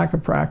that lack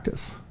of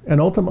practice,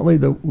 and ultimately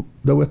the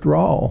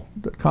withdrawal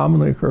that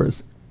commonly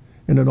occurs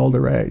in an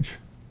older age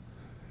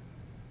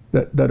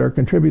that are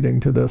contributing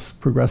to this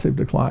progressive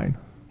decline.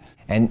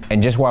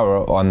 And just while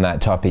we're on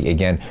that topic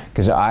again,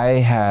 because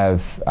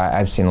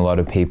I've seen a lot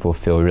of people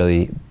feel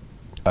really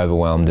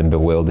overwhelmed and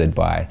bewildered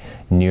by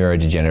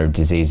neurodegenerative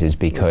diseases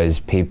because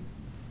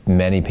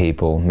many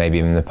people, maybe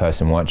even the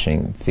person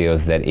watching,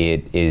 feels that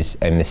it is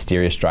a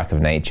mysterious strike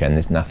of nature and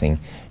there's nothing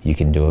you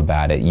can do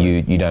about it.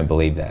 You don't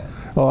believe that?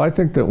 Oh, I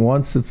think that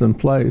once it's in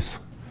place,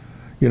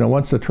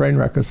 once the train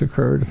wreck has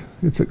occurred,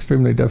 it's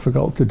extremely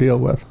difficult to deal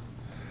with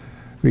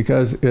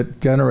because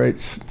it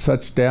generates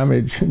such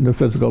damage in the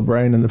physical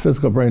brain, and the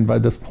physical brain by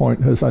this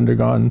point has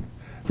undergone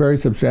very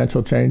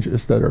substantial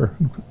changes that are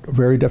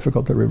very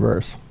difficult to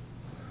reverse.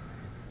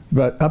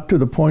 But up to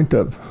the point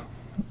of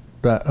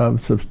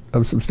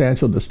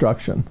substantial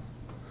destruction,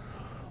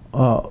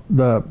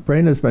 the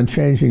brain has been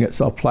changing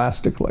itself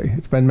plastically.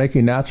 It's been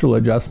making natural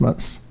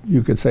adjustments,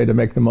 you could say, to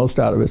make the most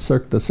out of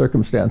the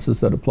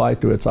circumstances that apply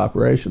to its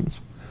operations.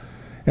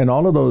 And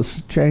all of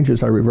those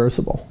changes are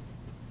reversible.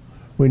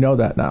 We know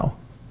that now.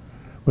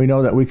 We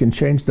know that we can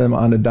change them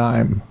on a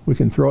dime. We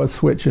can throw a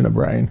switch in a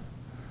brain.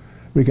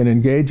 We can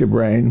engage a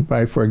brain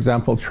by, for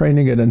example,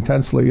 training it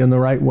intensely in the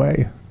right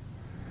way.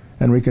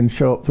 And we can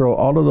throw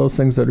all of those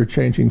things that are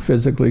changing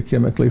physically,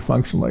 chemically,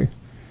 functionally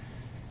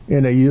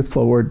in a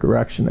youthful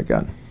direction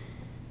again.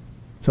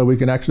 So we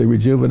can actually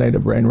rejuvenate a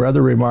brain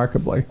rather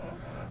remarkably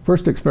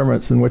first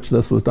experiments in which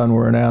this was done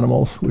were in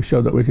animals. We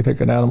showed that we could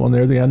take an animal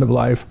near the end of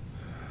life,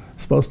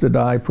 supposed to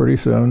die pretty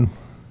soon,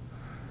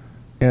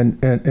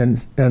 and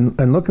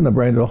look in the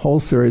brain at a whole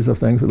series of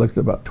things. We looked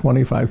at about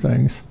 25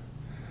 things.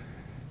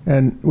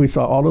 And we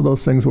saw all of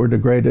those things were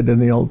degraded in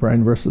the old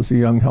brain versus the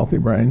young, healthy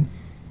brain.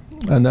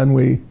 And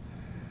then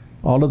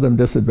all of them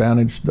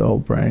disadvantaged the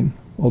old brain.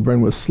 Old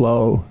brain was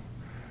slow,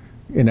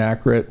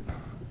 inaccurate,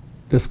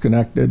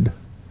 disconnected.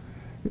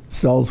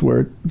 Cell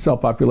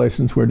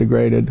populations were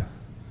degraded.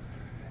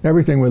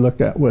 Everything we looked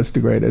at was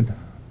degraded.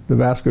 The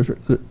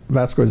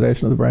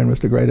vascularization of the brain was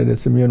degraded.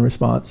 Its immune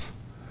response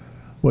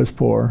was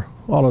poor.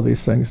 All of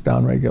these things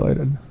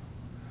downregulated.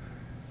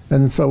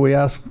 And so we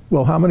asked,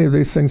 well, how many of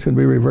these things can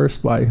be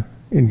reversed by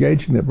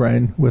engaging the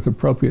brain with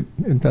appropriate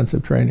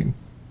intensive training?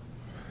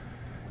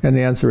 And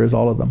the answer is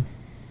all of them.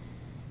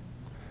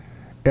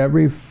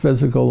 Every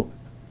physical,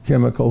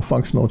 chemical,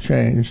 functional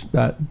change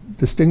that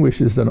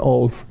distinguishes an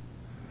old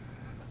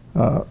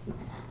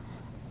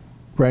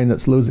brain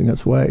that's losing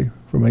its way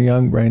from a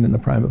young brain in the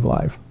prime of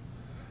life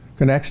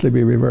can actually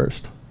be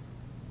reversed.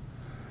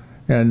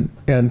 And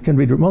can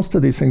be, most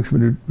of these things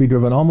can be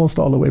driven almost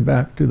all the way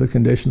back to the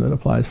condition that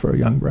applies for a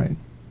young brain.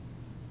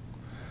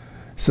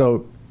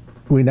 So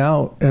we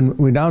now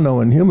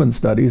know in human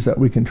studies that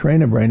we can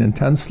train a brain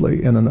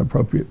intensely in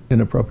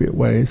inappropriate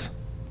ways,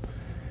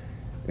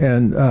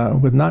 and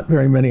with not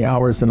very many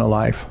hours in a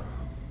life.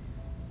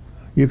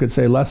 You could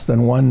say less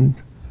than one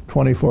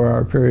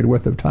 24-hour period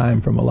worth of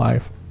time from a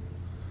life.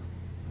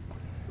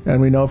 And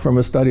we know from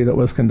a study that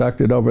was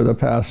conducted over the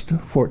past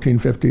 14,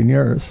 15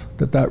 years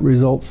that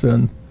results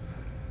in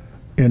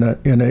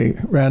a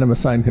random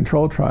assigned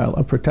control trial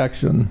of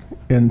protection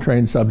in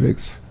trained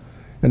subjects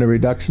and a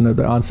reduction of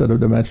the onset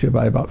of dementia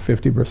by about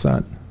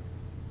 50%.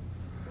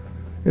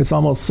 It's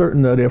almost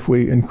certain that if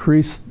we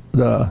increase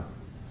the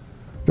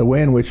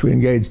way in which we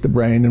engage the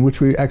brain, in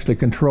which we actually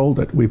controlled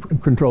it, we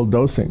controlled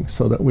dosing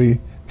so that we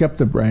kept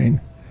the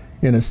brain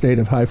in a state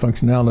of high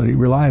functionality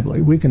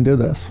reliably, we can do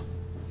this.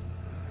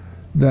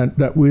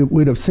 That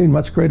we'd have seen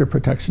much greater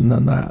protection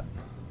than that.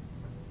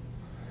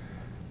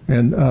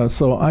 And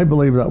so I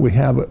believe that we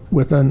have it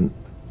within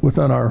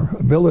our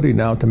ability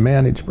now to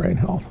manage brain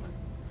health.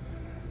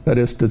 That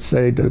is to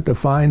say, to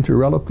define through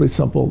relatively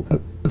simple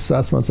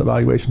assessments,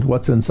 evaluations,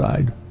 what's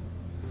inside,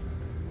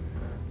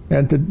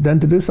 and then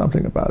to do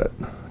something about it,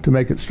 to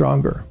make it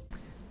stronger.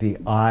 The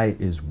I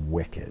is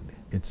wicked.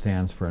 It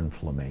stands for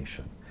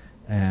inflammation.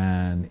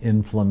 And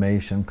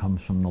inflammation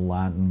comes from the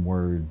Latin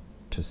word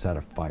to set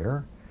a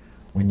fire.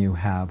 When you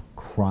have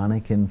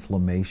chronic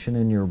inflammation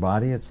in your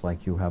body, it's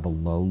like you have a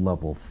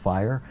low-level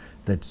fire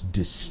that's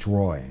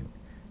destroying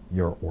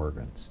your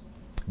organs.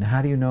 Now,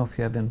 how do you know if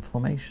you have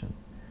inflammation?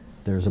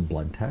 There's a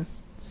blood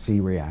test,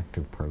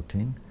 C-reactive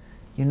protein.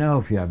 You know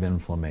if you have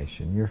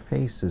inflammation. Your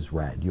face is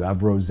red, you have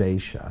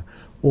rosacea,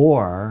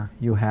 or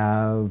you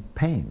have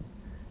pain,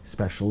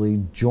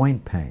 especially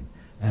joint pain.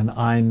 And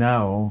I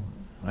know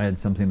I had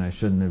something I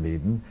shouldn't have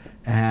eaten,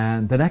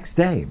 and the next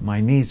day my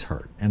knees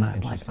hurt. And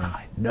I'm like,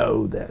 I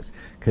know this.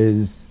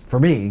 Because for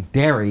me,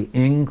 dairy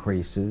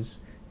increases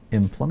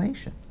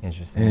inflammation.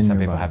 Interesting. Some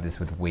people have this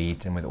with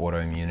wheat and with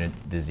autoimmune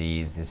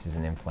disease. This is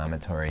an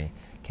inflammatory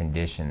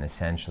condition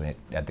essentially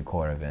at the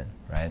core of it,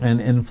 right? And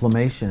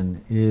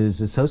inflammation is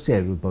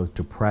associated with both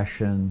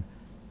depression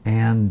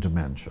and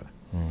dementia.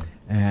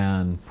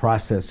 And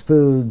processed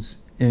foods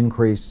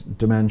increase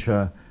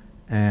dementia,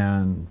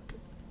 and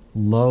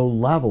low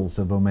levels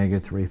of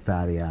omega-3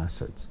 fatty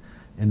acids.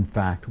 In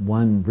fact,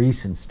 one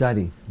recent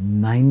study,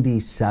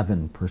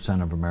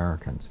 97% of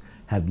Americans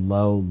had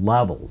low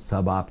levels,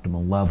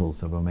 suboptimal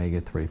levels of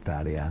omega-3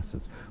 fatty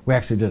acids. We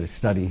actually did a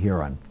study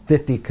here on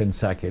 50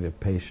 consecutive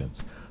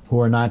patients who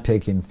are not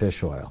taking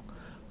fish oil.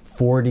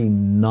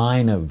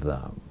 49 of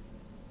them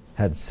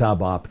had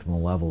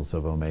suboptimal levels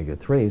of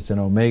omega-3s, and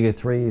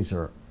omega-3s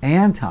are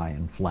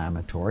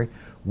anti-inflammatory,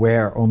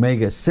 where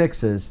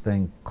omega-6s,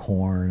 think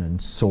corn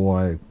and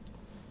soy,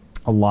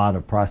 a lot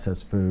of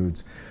processed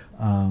foods,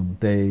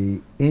 they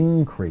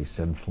increase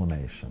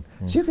inflammation.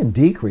 So you can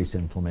decrease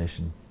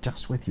inflammation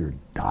just with your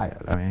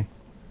diet. I mean,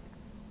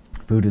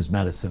 food is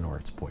medicine or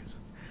it's poison.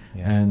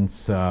 And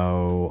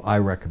so I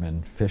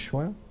recommend fish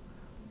oil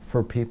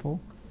for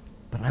people,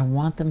 but I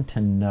want them to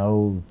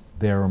know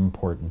their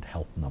important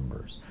health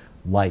numbers,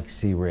 like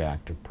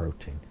C-reactive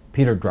protein.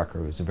 Peter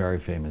Drucker, who's a very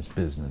famous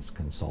business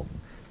consultant,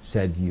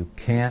 said you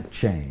can't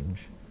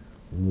change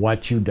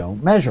what you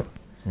don't measure.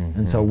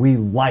 And so we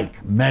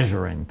like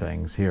measuring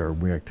things here.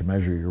 We like to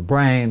measure your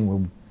brain.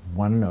 We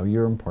want to know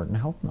your important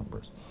health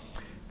numbers.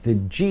 The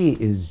G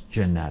is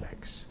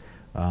genetics.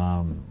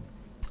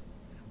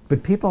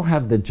 But people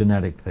have the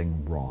genetic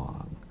thing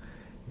wrong.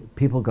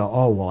 People go,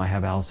 oh, well, I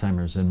have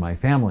Alzheimer's in my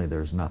family.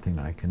 There's nothing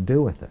I can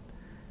do with it.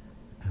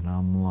 And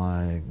I'm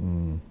like,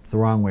 it's the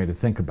wrong way to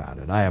think about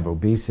it. I have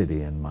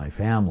obesity in my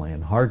family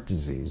and heart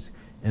disease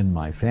in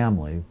my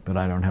family, but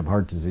I don't have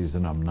heart disease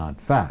and I'm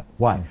not fat.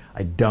 Why?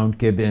 I don't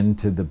give in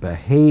to the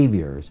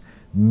behaviors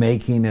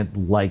making it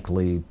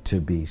likely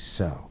to be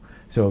so.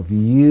 So if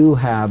you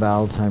have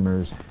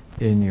Alzheimer's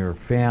in your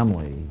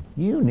family,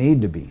 you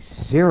need to be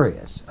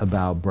serious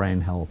about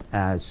brain health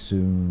as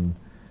soon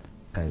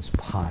as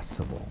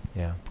possible.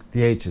 Yeah.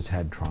 The H has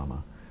had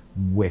trauma,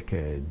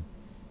 wicked,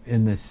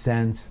 in the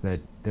sense that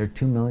there are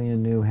 2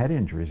 million new head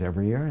injuries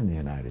every year in the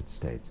United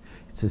States.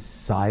 It's a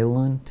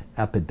silent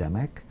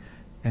epidemic,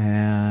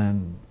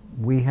 and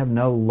we have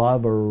no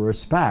love or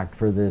respect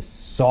for this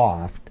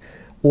soft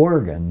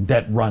organ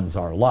that runs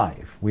our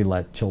life. We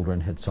let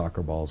children hit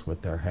soccer balls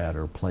with their head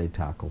or play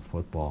tackle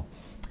football.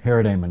 Here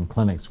at Amen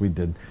Clinics, we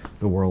did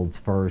the world's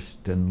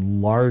first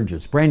and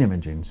largest brain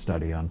imaging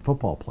study on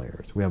football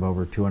players. We have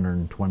over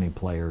 220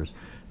 players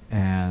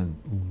and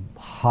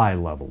high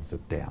levels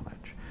of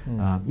damage.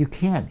 You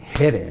can't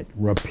hit it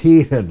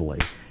repeatedly.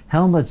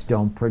 Helmets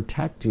don't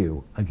protect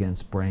you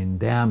against brain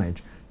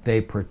damage. They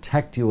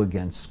protect you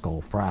against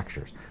skull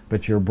fractures.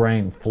 But your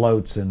brain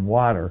floats in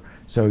water,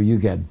 so you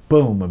get,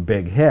 boom, a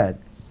big hit.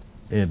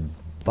 It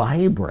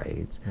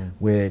vibrates,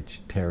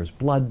 which tears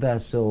blood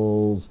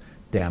vessels,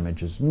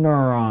 damages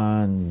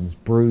neurons,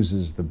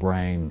 bruises the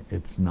brain.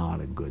 It's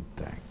not a good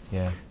thing.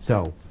 Yeah.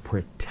 So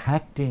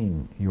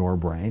protecting your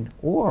brain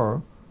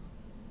or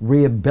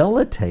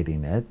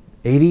rehabilitating it,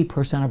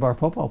 80% of our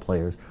football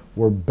players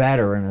were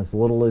better in as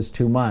little as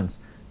 2 months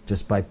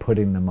just by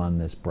putting them on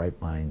this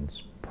Bright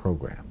Minds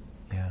program.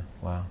 Yeah,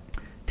 wow.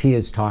 T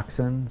is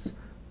toxins.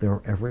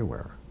 They're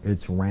everywhere.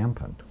 It's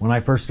rampant. When I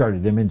first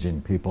started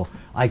imaging people,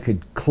 I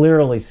could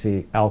clearly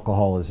see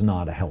alcohol is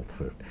not a health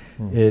food.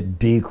 It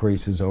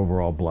decreases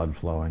overall blood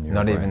flow in your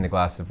brain. Not even the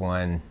glass of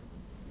wine.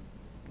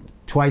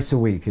 Twice a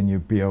week and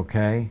you'd be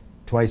okay.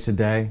 Twice a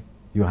day,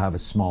 you'll have a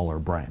smaller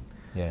brain.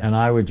 Yeah. And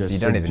I would just You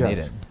don't even need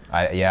suggest,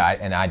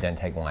 it. And I don't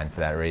take wine for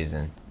that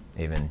reason,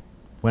 even.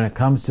 when it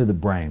comes to the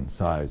brain,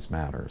 size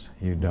matters.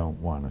 You don't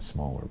want a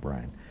smaller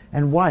brain.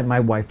 And why? My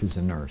wife is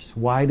a nurse.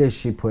 Why does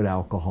she put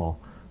alcohol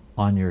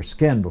on your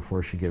skin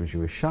before she gives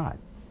you a shot?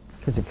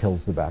 Because it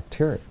kills the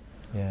bacteria.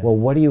 Yeah. Well,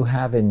 what do you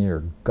have in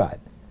your gut?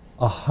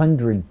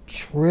 100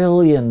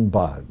 trillion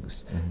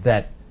bugs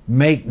that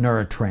make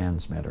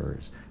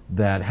neurotransmitters,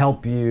 that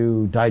help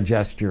you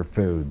digest your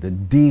food,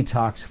 that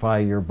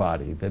detoxify your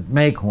body, that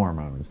make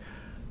hormones.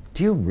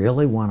 Do you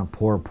really want to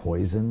pour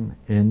poison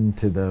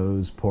into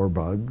those poor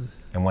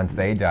bugs? And once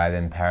they die,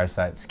 then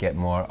parasites get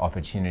more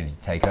opportunity to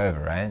take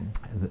over, right?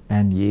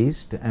 And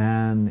yeast,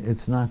 and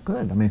it's not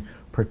good. I mean,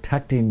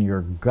 protecting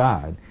your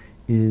gut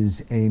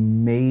is a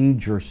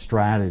major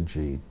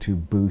strategy to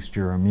boost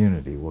your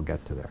immunity. We'll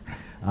get to there.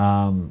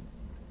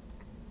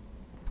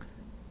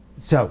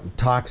 So,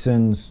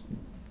 toxins,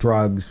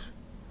 drugs,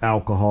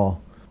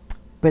 alcohol.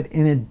 But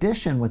in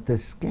addition, what the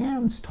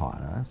scans taught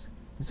us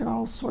is there are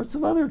all sorts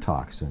of other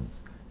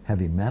toxins.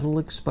 Heavy metal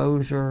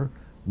exposure,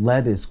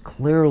 lead is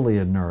clearly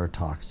a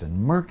neurotoxin,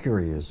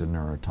 mercury is a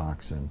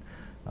neurotoxin,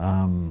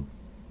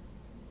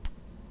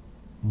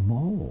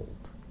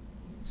 mold,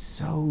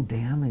 so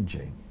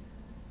damaging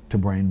to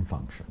brain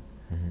function.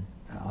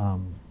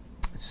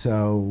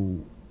 So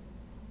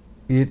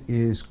it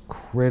is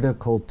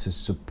critical to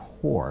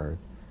support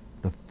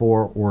the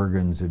 4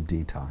 organs of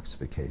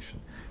detoxification.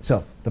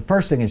 So the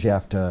first thing is you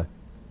have to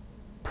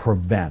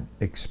prevent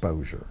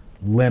exposure,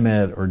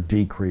 limit or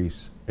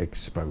decrease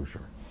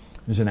exposure.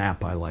 There's an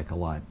app I like a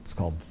lot. It's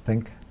called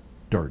Think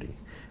Dirty.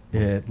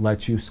 It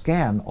lets you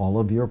scan all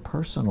of your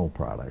personal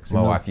products.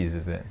 My wife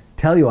uses it.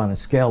 Tell you on a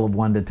scale of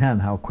 1 to 10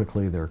 how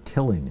quickly they're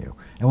killing you.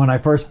 And when I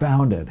first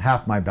found it,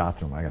 half my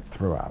bathroom I got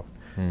threw out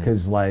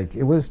because like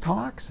it was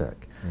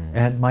toxic.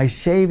 And my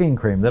shaving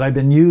cream that I've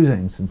been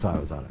using since I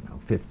was, I don't know,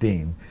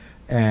 15,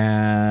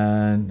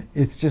 and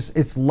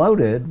it's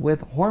loaded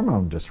with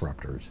hormone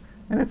disruptors.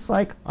 And it's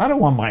like, I don't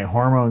want my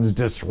hormones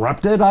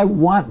disrupted. I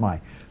want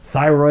my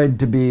thyroid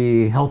to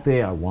be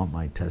healthy. I want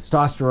my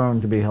testosterone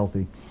to be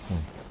healthy.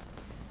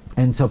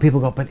 And so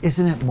people go, but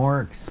isn't it more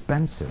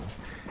expensive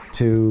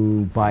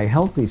to buy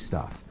healthy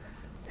stuff?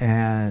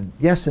 And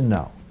yes and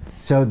no.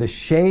 So the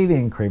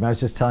shaving cream, I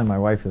was just telling my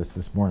wife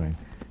this morning,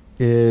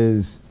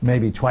 is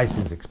maybe twice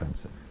as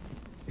expensive.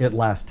 It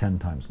lasts 10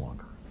 times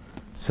longer.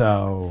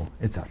 So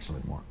it's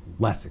actually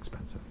less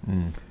expensive.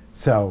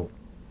 So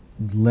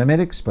limit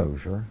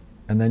exposure,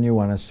 and then you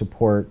want to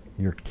support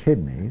your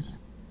kidneys,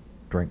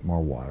 drink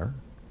more water,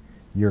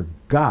 your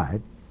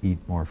gut, eat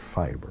more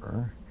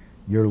fiber,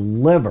 your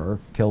liver,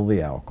 kill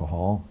the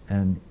alcohol,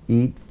 and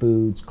eat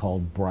foods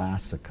called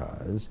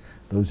brassicas.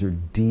 Those are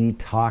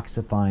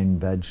detoxifying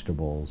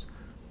vegetables,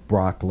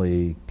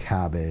 broccoli,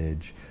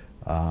 cabbage,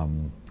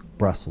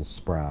 Brussels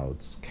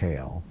sprouts,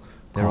 kale.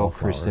 They're all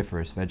cauliflower.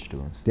 cruciferous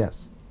vegetables.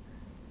 Yes.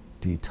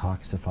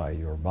 Detoxify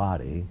your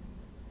body.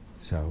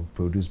 So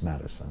food is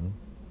medicine.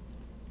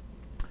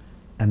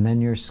 And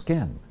then your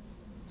skin.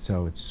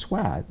 So it's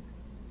sweat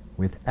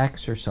with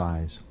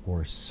exercise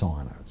or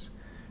saunas.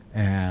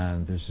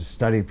 And there's a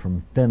study from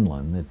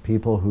Finland that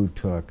people who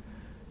took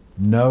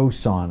no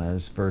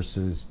saunas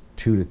versus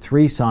 2 to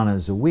 3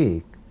 saunas a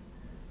week,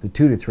 the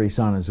 2 to 3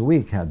 saunas a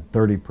week had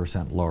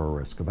 30% lower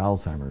risk of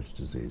Alzheimer's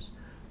disease.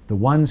 The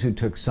ones who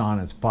took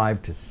saunas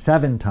 5 to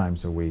 7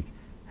 times a week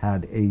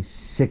had a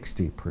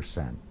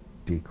 60%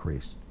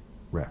 decreased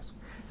risk.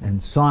 And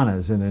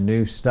saunas, in a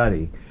new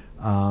study,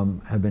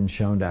 have been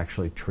shown to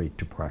actually treat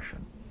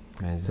depression.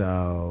 Amazing.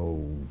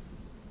 So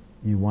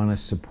you want to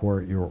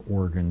support your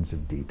organs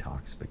of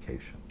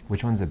detoxification.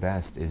 Which one's the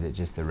best? Is it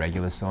just the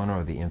regular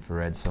sauna or the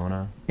infrared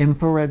sauna?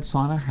 Infrared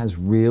sauna has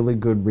really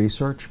good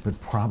research, but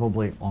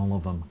probably all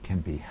of them can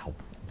be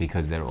helpful.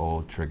 Because they're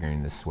all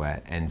triggering the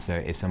sweat. And so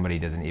if somebody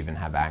doesn't even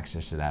have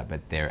access to that,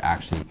 but they're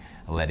actually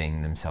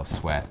letting themselves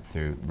sweat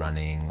through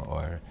running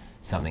or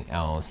something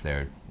else,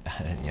 they're,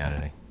 I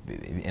don't know,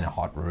 in a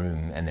hot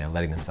room and they're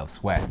letting themselves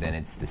sweat, then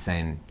it's the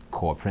same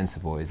core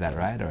principle. Is that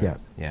right? Or,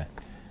 yes. Yeah,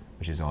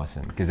 which is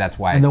awesome. Because that's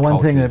why. And the one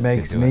thing that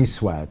makes me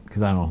sweat,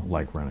 because I don't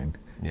like running,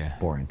 yeah, it's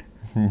boring,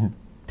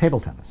 table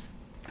tennis.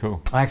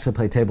 Cool. I actually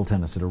play table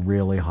tennis at a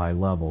really high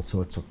level, so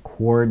it's a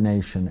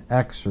coordination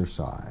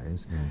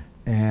exercise.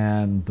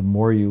 And the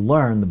more you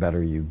learn, the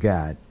better you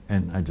get.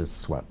 And I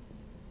just sweat.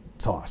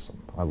 It's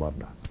awesome. I love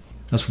that.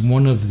 That's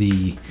one of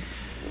the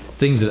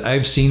things that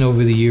I've seen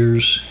over the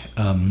years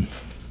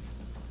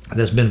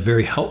that's been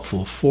very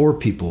helpful for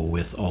people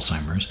with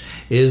Alzheimer's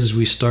is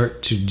we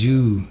start to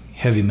do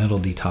heavy metal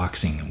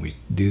detoxing. And we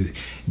do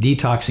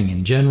detoxing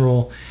in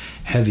general,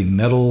 heavy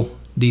metal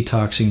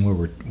detoxing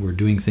where we're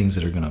doing things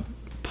that are going to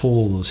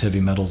pull those heavy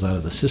metals out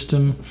of the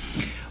system,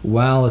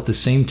 while at the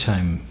same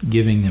time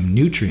giving them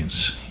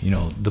nutrients. You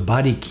know, the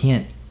body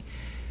can't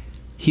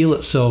heal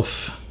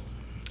itself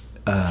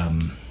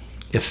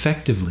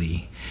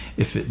effectively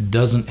if it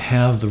doesn't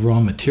have the raw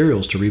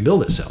materials to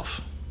rebuild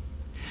itself.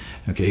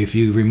 Okay, if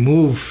you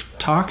remove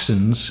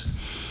toxins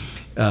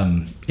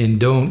and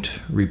don't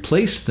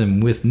replace them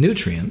with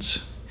nutrients,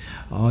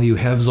 all you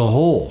have is a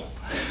hole.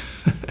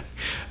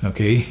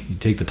 Okay, you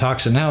take the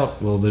toxin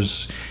out, well,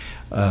 there's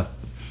a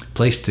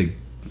place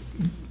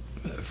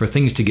for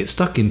things to get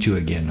stuck into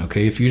again.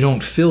 Okay, if you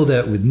don't fill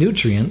that with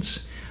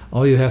nutrients,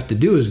 all you have to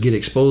do is get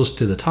exposed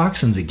to the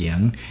toxins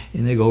again,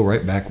 and they go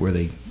right back where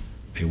they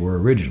were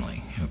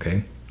originally.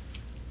 Okay,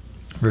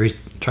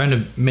 trying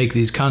to make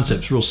these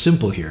concepts real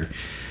simple here.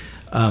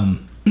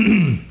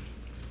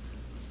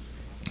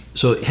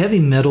 So heavy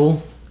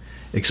metal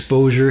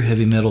exposure,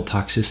 heavy metal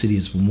toxicity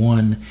is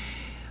one,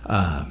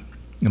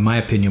 in my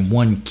opinion,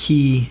 one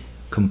key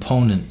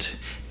component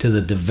to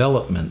the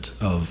development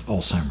of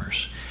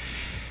Alzheimer's.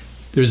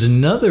 There's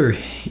another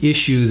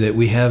issue that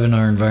we have in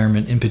our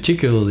environment, and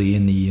particularly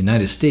in the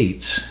United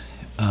States,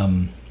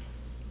 and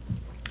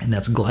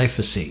that's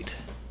glyphosate.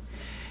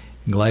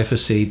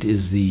 Glyphosate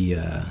is the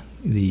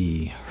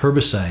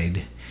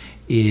herbicide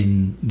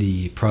in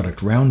the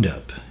product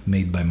Roundup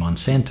made by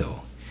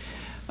Monsanto.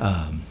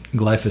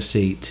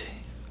 Glyphosate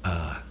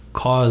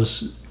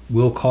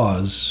will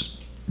cause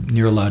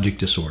neurologic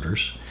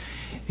disorders.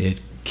 It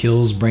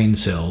kills brain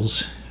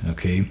cells.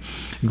 Okay,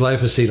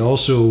 glyphosate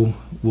also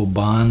will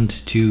bond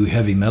to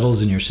heavy metals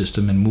in your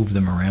system and move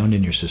them around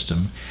in your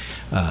system,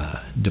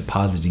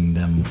 depositing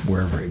them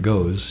wherever it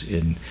goes.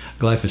 And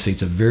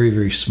glyphosate's a very,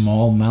 very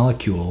small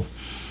molecule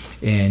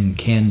and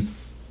can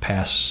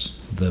pass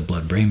the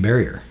blood-brain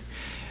barrier.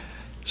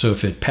 So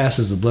if it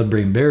passes the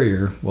blood-brain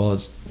barrier while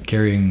it's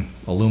carrying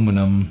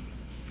aluminum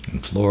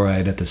and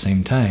fluoride at the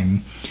same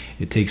time,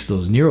 it takes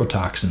those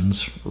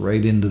neurotoxins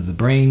right into the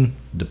brain,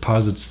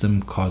 deposits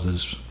them,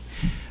 causes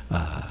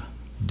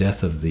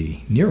death of the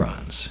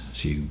neurons.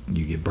 So you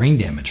get brain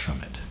damage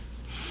from it.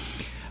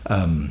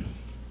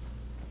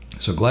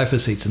 So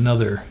glyphosate's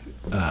another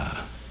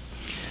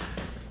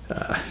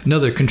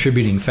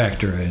contributing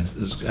factor.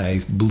 I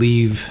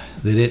believe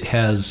that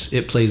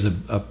it plays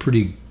a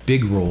pretty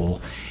big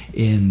role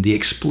in the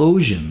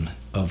explosion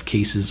of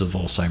cases of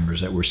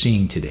Alzheimer's that we're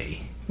seeing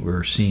today.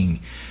 We're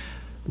seeing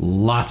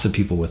lots of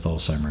people with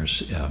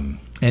Alzheimer's,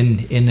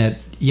 and at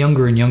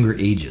younger and younger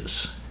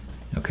ages.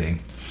 Okay,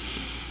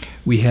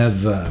 we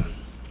have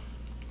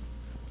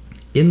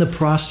in the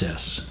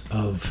process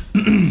of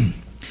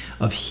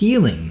of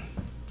healing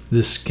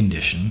this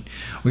condition,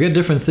 we got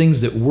different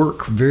things that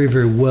work very,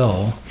 very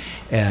well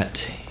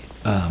at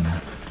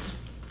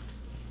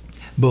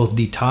both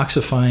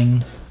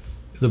detoxifying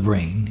the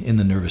brain in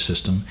the nervous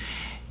system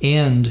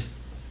and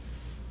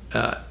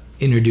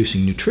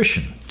introducing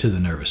nutrition to the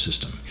nervous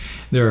system.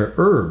 There are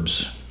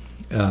herbs.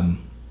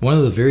 One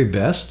of the very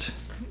best,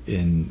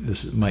 and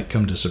this might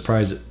come to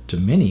surprise to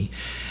many,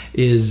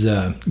 is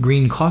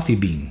green coffee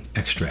bean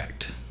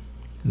extract.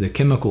 The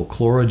chemical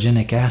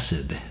chlorogenic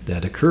acid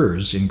that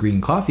occurs in green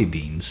coffee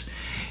beans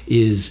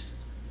is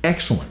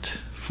excellent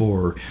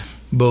for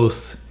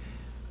both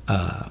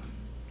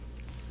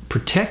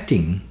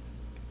protecting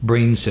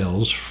brain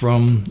cells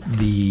from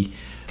the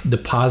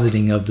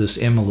depositing of this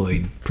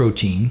amyloid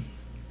protein,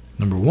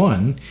 number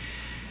one.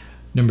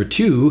 Number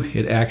two,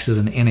 it acts as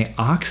an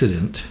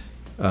antioxidant,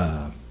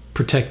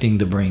 protecting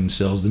the brain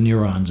cells, the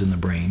neurons in the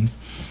brain.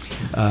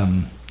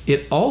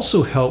 It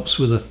also helps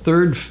with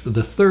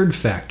the third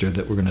factor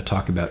that we're going to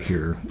talk about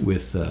here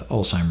with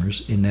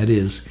Alzheimer's, and that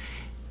is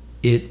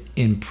it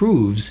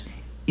improves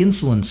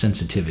insulin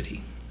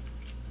sensitivity.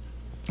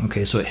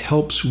 Okay, so it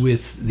helps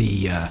with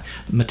the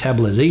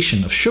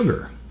metabolization of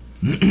sugar.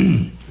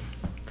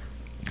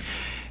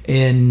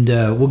 And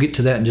we'll get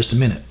to that in just a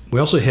minute. We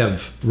also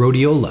have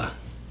rhodiola.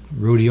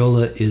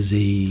 Rhodiola is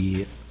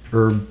a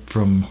herb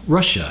from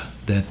Russia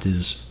that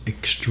is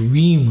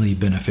extremely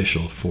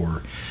beneficial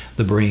for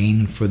the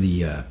brain, for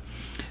the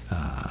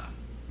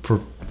for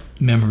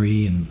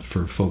memory, and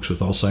for folks with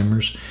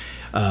Alzheimer's.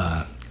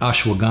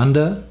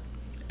 Ashwagandha,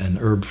 an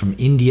herb from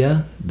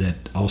India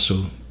that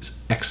also is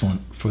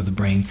excellent for the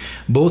brain.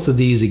 Both of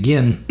these,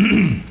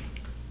 again,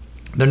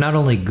 they're not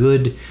only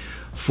good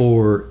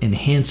for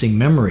enhancing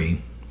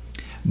memory,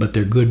 but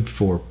they're good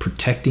for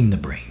protecting the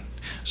brain.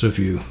 So if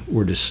you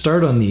were to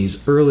start on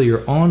these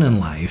earlier on in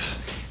life,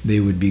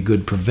 they would be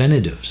good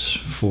preventatives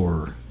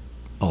for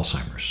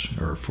Alzheimer's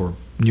or for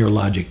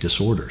neurologic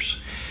disorders.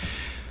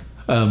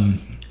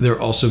 They're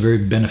also very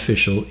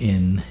beneficial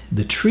in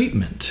the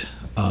treatment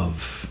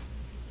of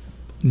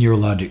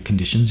neurologic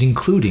conditions,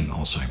 including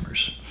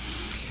Alzheimer's.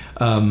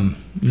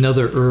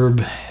 Another herb,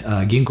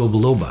 ginkgo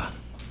biloba,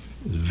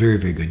 is very,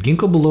 very good.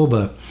 Ginkgo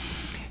biloba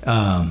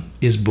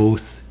is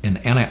both an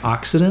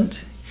antioxidant,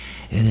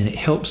 and it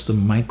helps the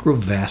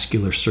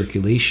microvascular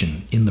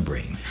circulation in the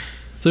brain.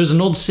 So there's an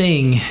old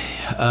saying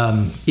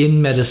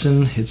in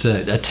medicine, it's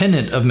a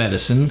tenet of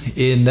medicine,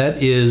 and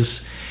that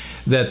is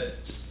that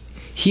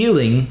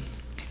healing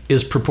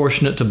is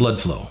proportionate to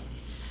blood flow.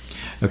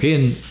 Okay,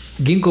 and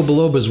ginkgo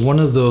biloba is one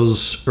of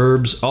those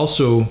herbs,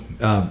 also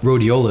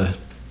rhodiola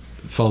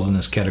falls in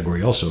this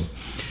category also,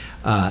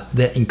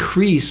 that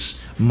increase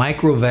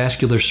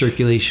microvascular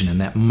circulation, and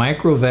that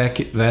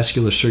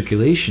microvascular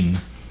circulation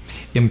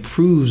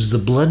improves the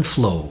blood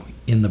flow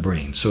in the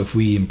brain. So if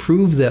we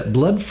improve that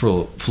blood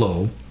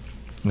flow,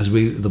 as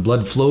the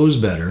blood flows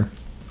better,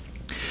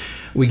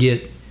 we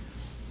get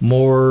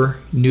more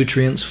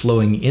nutrients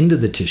flowing into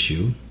the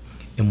tissue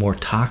and more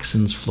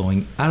toxins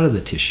flowing out of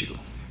the tissue.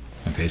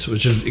 Okay, so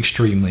it's just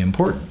extremely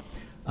important.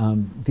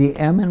 The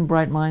M in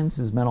Bright Minds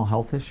is mental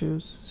health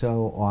issues,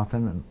 so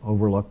often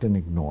overlooked and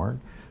ignored.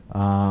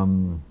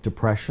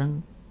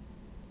 Depression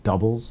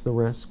doubles the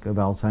risk of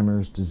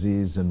Alzheimer's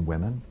disease in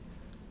women,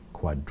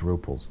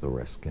 quadruples the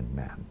risk in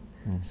men.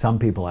 Some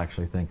people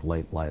actually think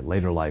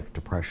later life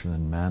depression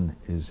in men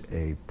is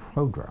a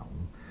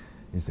prodrome,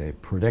 is a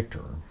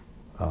predictor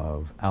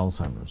of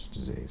Alzheimer's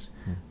disease.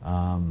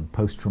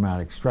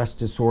 Post-traumatic stress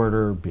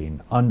disorder,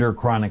 being under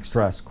chronic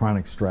stress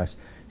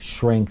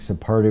shrinks a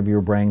part of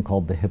your brain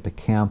called the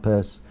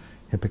hippocampus.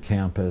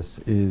 Hippocampus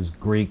is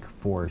Greek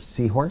for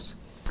seahorse.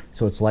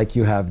 So it's like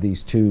you have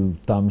these two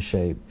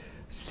thumb-shaped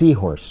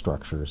seahorse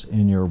structures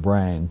in your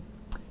brain.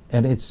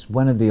 And it's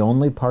one of the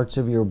only parts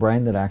of your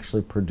brain that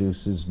actually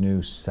produces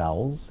new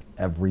cells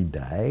every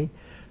day.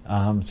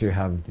 So you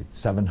have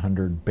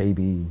 700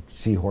 baby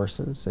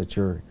seahorses that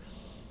your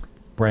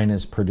brain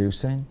is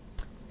producing.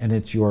 And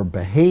it's your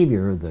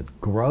behavior that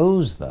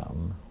grows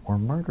them or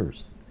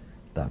murders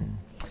them.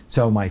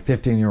 So my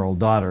 15-year-old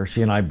daughter,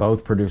 she and I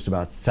both produce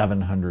about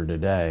 700 a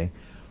day.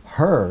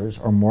 Hers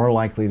are more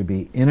likely to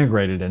be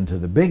integrated into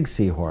the big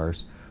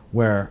seahorse,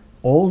 where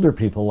older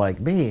people like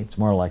me, it's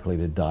more likely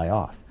to die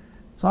off.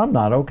 So I'm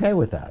not okay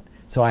with that.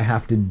 So I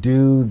have to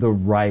do the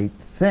right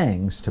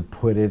things to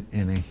put it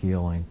in a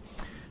healing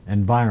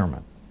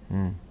environment.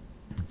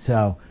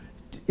 So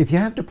if you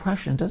have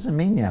depression, it doesn't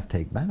mean you have to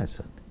take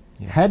medicine.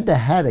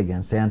 Head-to-head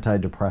against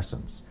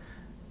antidepressants,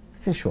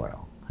 fish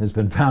oil has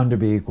been found to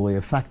be equally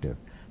effective.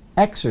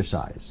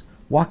 Exercise,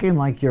 walking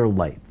like you're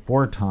late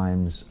 4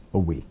 times a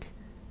week,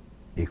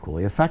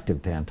 equally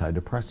effective to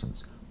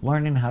antidepressants.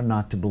 Learning how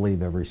not to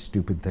believe every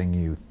stupid thing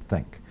you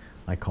think.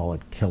 I call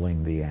it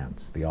killing the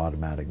ants, the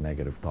automatic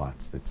negative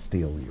thoughts that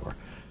steal your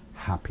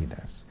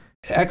happiness.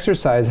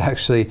 Exercise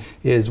actually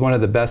is one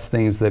of the best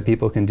things that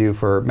people can do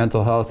for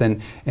mental health,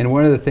 and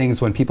one of the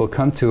things when people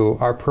come to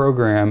our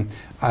program,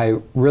 I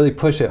really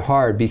push it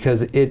hard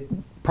because it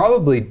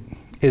probably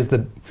is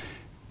the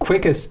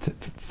quickest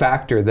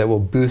factor that will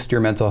boost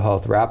your mental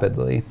health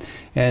rapidly.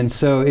 And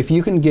so if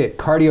you can get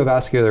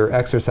cardiovascular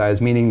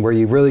exercise, meaning where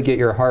you really get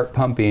your heart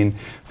pumping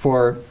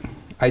for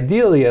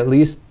ideally at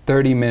least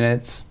 30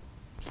 minutes,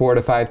 4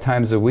 to 5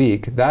 times a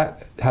week,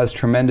 that has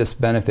tremendous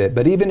benefit.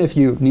 But even if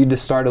you need to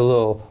start a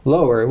little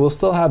lower, it will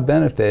still have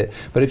benefit.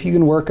 But if you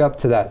can work up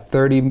to that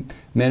 30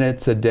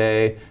 minutes a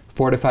day,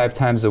 4 to 5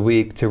 times a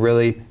week to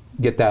really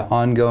get that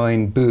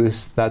ongoing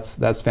boost,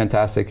 that's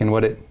fantastic. And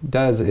what it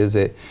does is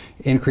it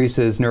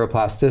increases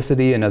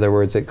neuroplasticity. In other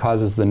words, it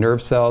causes the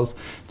nerve cells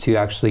to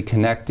actually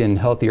connect in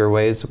healthier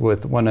ways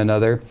with one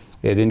another.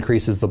 It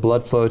increases the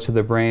blood flow to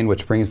the brain,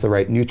 which brings the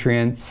right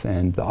nutrients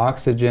and the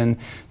oxygen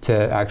to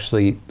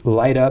actually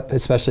light up,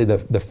 especially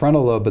the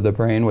frontal lobe of the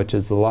brain, which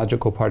is the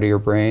logical part of your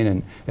brain,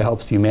 and it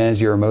helps you manage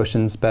your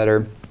emotions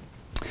better.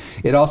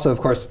 It also,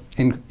 of course,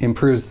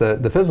 improves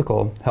the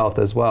physical health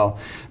as well.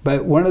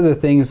 But one of the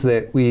things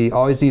that we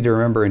always need to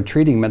remember in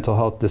treating mental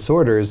health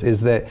disorders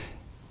is that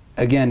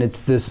again,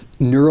 it's this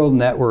neural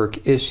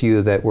network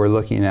issue that we're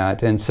looking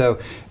at. And so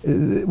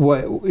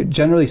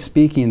generally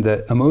speaking,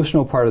 the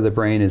emotional part of the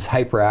brain is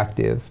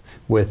hyperactive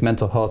with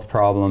mental health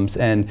problems,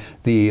 and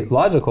the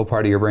logical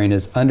part of your brain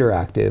is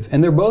underactive.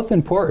 And they're both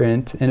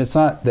important, and it's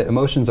not that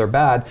emotions are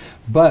bad,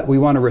 but we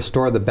want to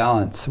restore the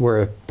balance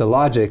where the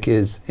logic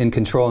is in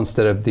control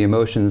instead of the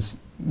emotions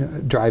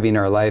driving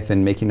our life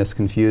and making us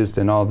confused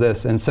and all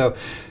this. And so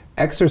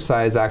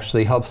exercise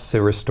actually helps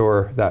to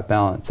restore that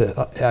balance. It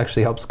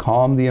actually helps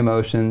calm the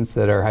emotions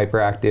that are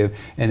hyperactive,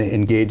 and it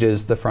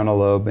engages the frontal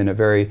lobe in a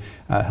very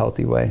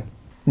healthy way.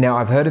 Now,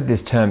 I've heard of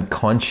this term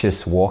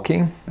conscious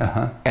walking,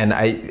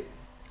 and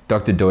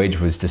Dr. Deutsch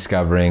was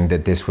discovering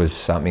that this was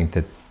something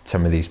that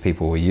some of these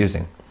people were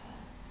using.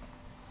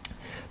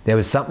 There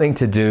was something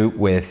to do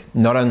with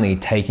not only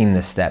taking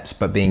the steps,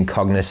 but being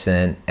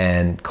cognizant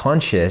and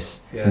conscious,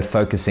 and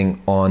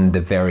focusing on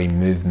the very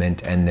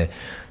movement. And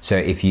so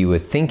if you were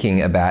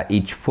thinking about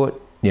each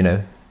foot, you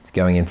know,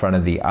 going in front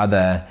of the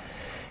other,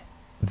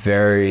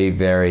 very,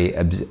 very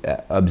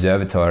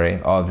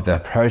observatory of the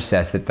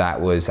process,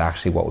 that was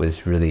actually what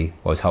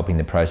was helping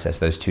to process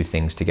those two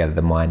things together,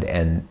 the mind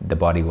and the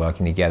body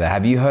working together.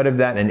 Have you heard of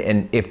that?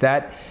 And if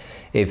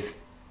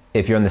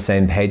you're on the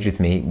same page with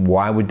me,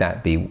 why would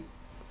that be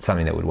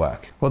something that would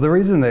work? Well, the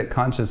reason that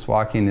conscious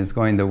walking is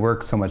going to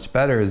work so much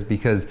better is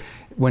because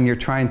when you're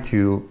trying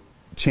to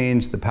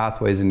change the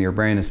pathways in your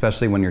brain,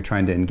 especially when you're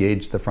trying to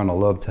engage the frontal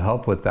lobe to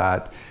help with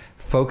that,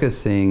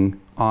 focusing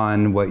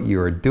on what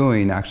you're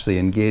doing actually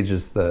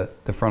engages the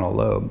frontal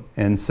lobe.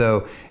 And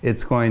so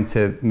it's going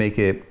to make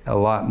it a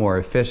lot more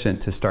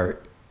efficient to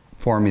start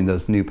forming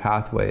those new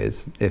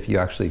pathways if you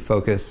actually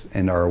focus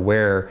and are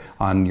aware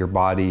on your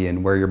body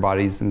and where your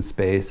body's in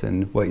space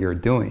and what you're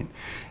doing.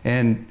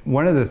 And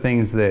one of the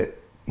things that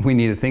we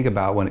need to think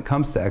about when it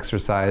comes to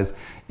exercise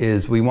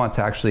is we want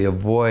to actually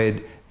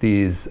avoid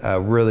these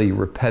really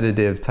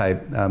repetitive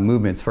type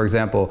movements. For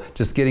example,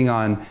 just getting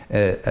on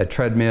a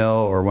treadmill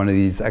or one of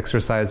these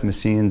exercise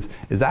machines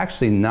is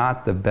actually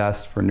not the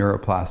best for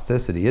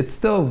neuroplasticity. It's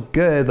still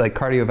good, like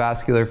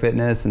cardiovascular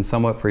fitness and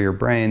somewhat for your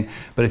brain,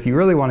 but if you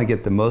really want to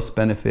get the most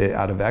benefit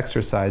out of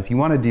exercise, you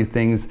want to do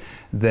things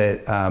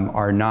that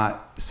are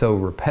not so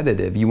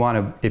repetitive. You want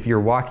to, if you're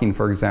walking,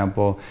 for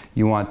example,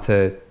 you want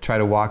to try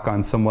to walk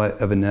on somewhat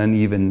of an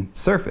uneven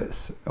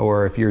surface.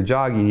 Or if you're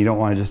jogging, you don't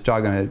want to just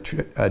jog on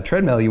a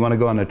treadmill, you want to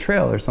go on a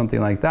trail or something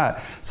like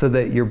that, so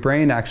that your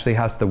brain actually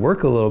has to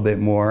work a little bit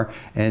more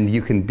and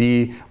you can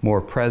be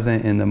more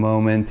present in the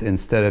moment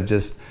instead of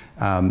just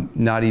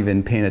not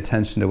even paying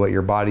attention to what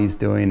your body's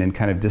doing and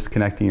kind of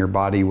disconnecting your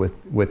body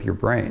with your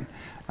brain.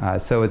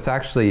 So it's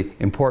actually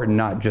important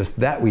not just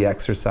that we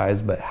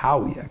exercise, but how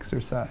we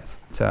exercise.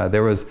 So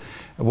there was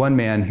one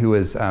man who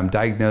was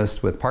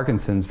diagnosed with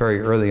Parkinson's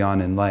very early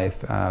on in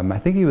life. I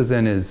think he was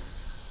in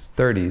his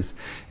 30s.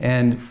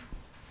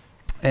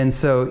 And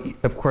so,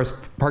 of course,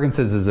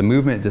 Parkinson's is a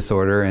movement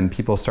disorder, and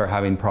people start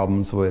having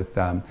problems with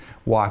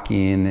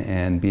walking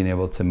and being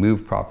able to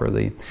move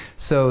properly.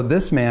 So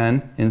this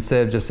man,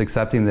 instead of just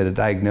accepting the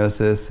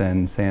diagnosis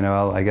and saying, oh,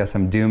 well, I guess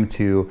I'm doomed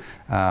to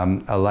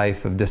a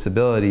life of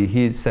disability,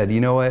 he said,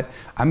 you know what,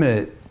 I'm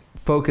going to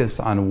focus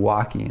on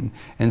walking.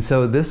 And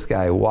so this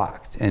guy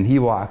walked, and he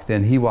walked,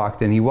 and he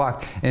walked, and he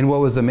walked. And what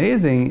was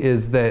amazing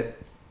is that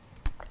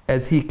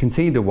as he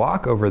continued to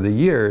walk over the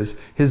years,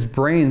 his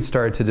brain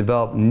started to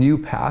develop new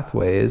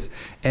pathways,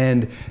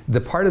 and the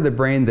part of the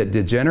brain that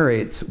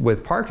degenerates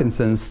with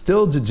Parkinson's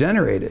still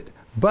degenerated.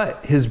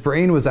 But his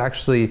brain was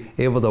actually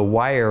able to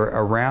wire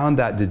around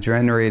that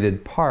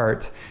degenerated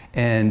part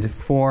and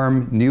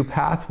form new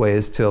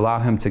pathways to allow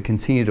him to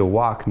continue to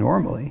walk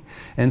normally.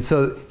 And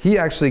so he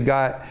actually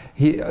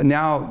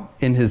now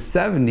in his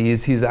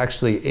 70s, he's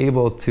actually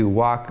able to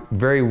walk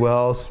very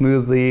well,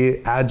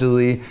 smoothly,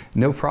 agilely,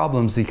 no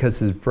problems, because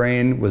his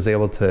brain was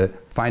able to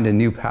find a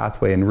new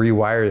pathway and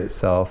rewire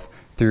itself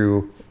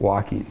through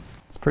walking.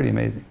 It's pretty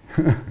amazing.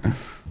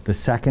 The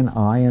second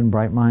I in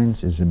Bright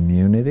Minds is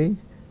immunity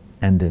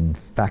and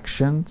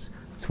infections.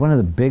 It's one of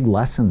the big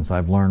lessons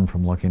I've learned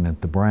from looking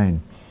at the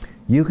brain.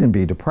 You can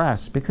be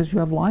depressed because you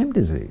have Lyme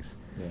disease.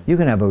 Yeah. You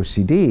can have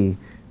OCD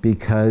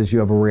because you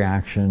have a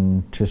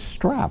reaction to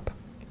strep.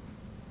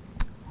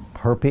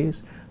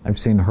 Herpes, I've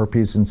seen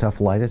herpes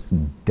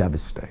encephalitis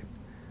devastate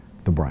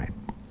the brain.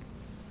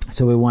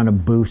 So we want to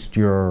boost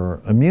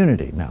your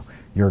immunity. Now,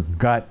 your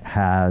gut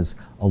has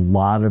a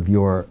lot of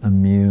your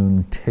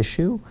immune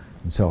tissue,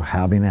 and so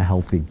having a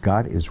healthy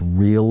gut is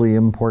really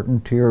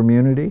important to your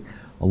immunity,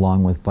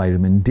 along with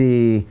vitamin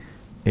D.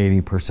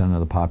 80% of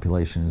the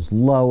population is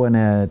low in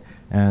it,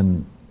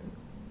 and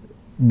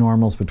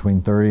normals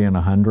between 30 and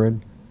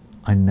 100.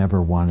 I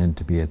never wanted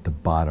to be at the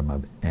bottom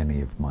of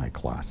any of my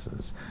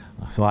classes.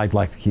 So I'd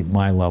like to keep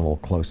my level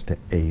close to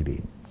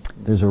 80.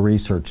 There's a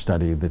research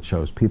study that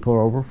shows people who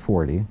are over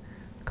 40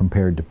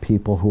 compared to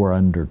people who are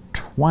under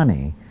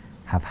 20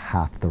 have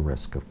half the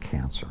risk of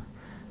cancer.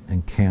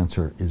 And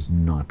cancer is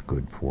not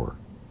good for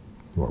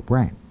your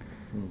brain,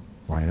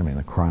 right? I mean,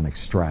 the chronic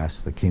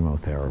stress, the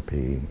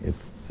chemotherapy,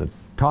 it's a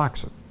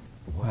toxin.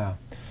 Wow.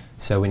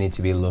 So we need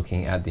to be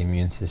looking at the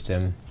immune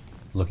system,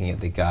 looking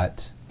at the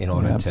gut in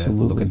order to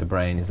look at the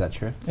brain. Is that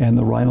true? And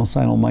the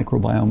rhinal-sinal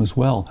microbiome as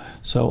well.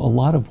 So a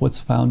lot of what's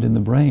found in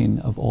the brain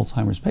of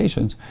Alzheimer's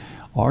patients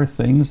are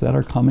things that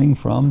are coming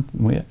from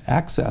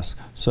access.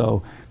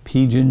 So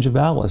P.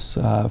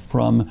 gingivalis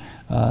from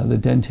the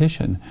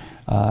dentition,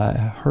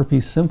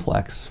 herpes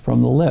simplex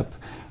from the lip,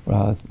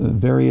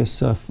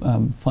 various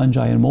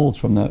fungi and molds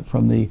from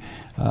the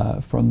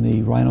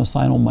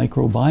rhinal-sinal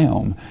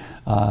microbiome,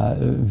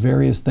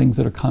 various things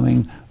that are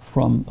coming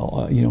from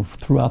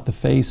throughout the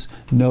face,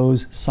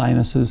 nose,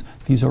 sinuses.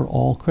 These are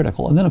all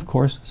critical. And then of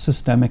course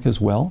systemic as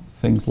well,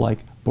 things like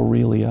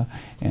Borrelia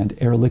and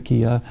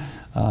Ehrlichia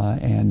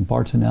and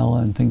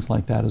Bartonella and things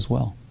like that as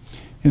well.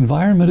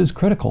 Environment is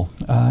critical,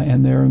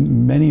 and there are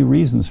many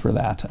reasons for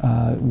that.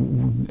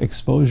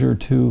 Exposure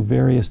to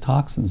various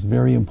toxins,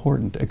 very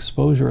important.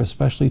 Exposure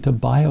especially to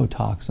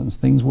biotoxins,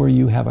 things where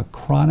you have a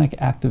chronic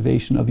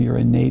activation of your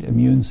innate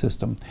immune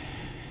system.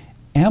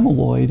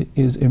 Amyloid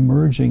is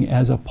emerging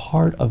as a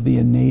part of the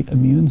innate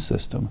immune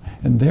system,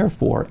 and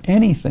therefore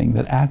anything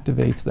that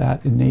activates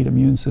that innate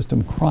immune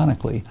system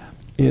chronically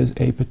is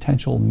a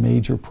potential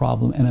major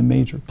problem and a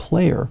major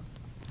player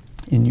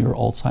in your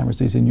Alzheimer's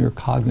disease, in your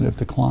cognitive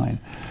decline.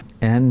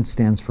 N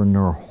stands for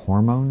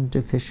neurohormone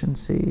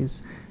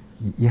deficiencies.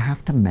 You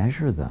have to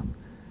measure them.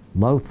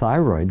 Low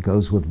thyroid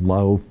goes with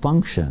low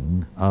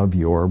function of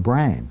your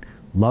brain.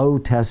 Low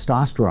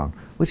testosterone,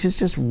 which is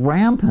just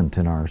rampant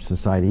in our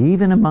society,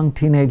 even among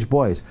teenage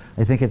boys.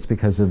 I think it's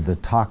because of the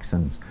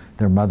toxins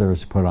their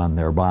mothers put on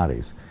their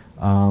bodies.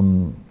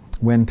 When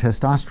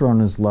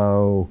testosterone is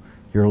low,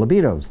 your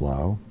libido is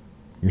low,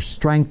 your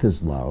strength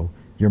is low,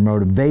 your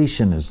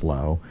motivation is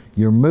low,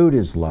 your mood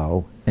is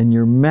low, and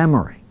your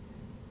memory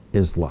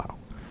is low.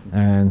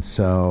 And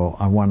so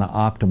I want to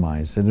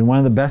optimize it. And one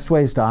of the best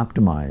ways to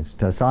optimize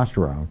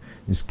testosterone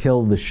is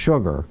kill the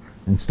sugar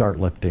and start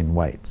lifting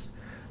weights.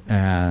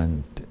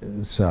 And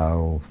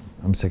so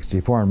I'm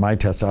 64 and my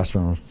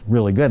testosterone is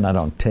really good and I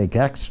don't take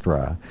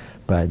extra,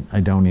 but I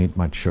don't eat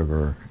much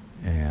sugar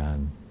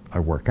and I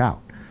work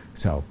out.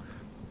 So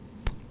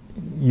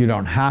you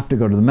don't have to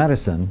go to the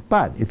medicine,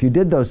 but if you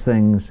did those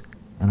things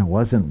and it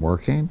wasn't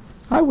working,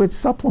 I would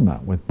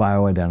supplement with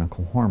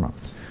bioidentical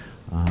hormones.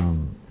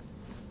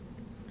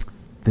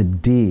 The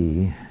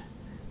D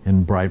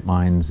in Bright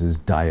Minds is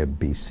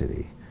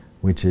diabesity,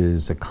 which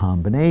is a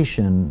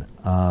combination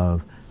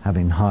of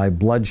having high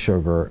blood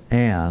sugar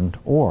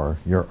or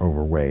you're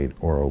overweight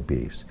or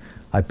obese.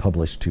 I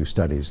published 2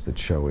 studies that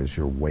show as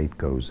your weight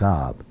goes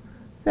up,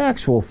 the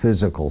actual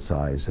physical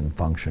size and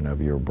function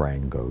of your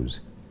brain goes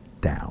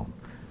down.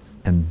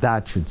 And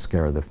that should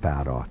scare the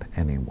fat off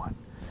anyone.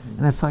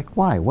 And it's like,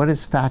 why? What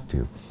does fat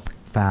do?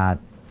 Fat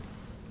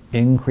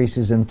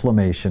increases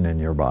inflammation in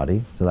your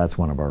body, so that's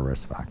one of our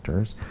risk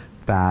factors.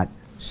 Fat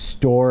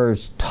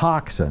stores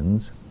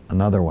toxins,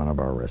 another one of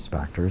our risk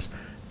factors.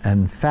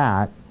 And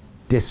fat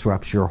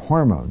disrupts your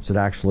hormones. It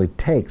actually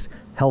takes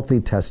healthy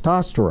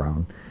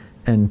testosterone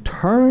and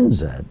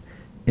turns it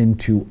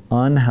into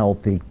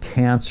unhealthy,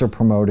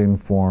 cancer-promoting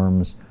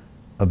forms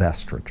of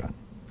estrogen.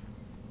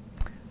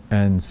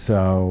 And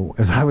so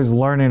as I was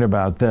learning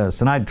about this,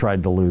 and I'd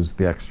tried to lose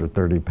the extra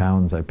 30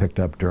 pounds I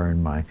picked up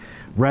during my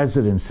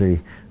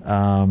residency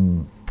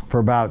for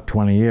about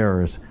 20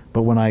 years,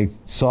 but when I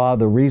saw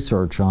the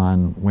research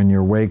on when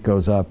your weight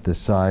goes up, the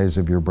size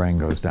of your brain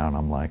goes down,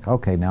 I'm like,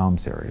 okay, now I'm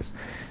serious.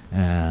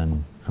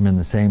 And I'm in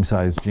the same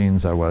size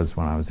jeans I was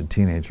when I was a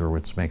teenager,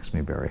 which makes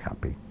me very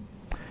happy.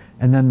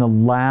 And then the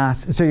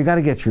last, so you got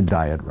to get your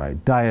diet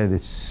right. Diet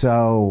is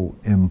so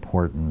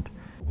important.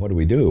 What do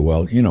we do?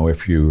 Well, you know,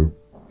 if your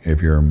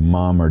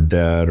mom or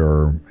dad,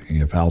 or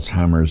if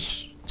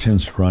Alzheimer's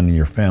tends to run in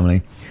your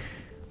family,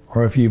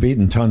 or if you've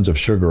eaten tons of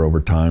sugar over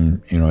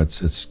time, you know,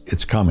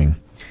 it's coming.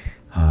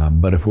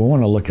 But if we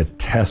want to look at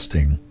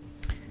testing,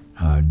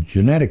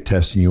 genetic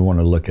testing, you want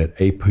to look at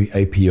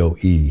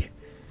APOE.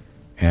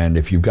 And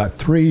if you've got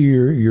 3,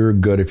 you're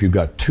good. If you've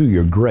got 2,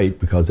 you're great,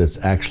 because it's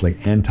actually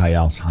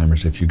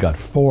anti-Alzheimer's. If you've got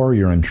 4,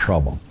 you're in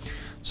trouble.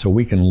 So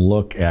we can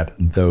look at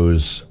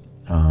those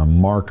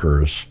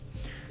markers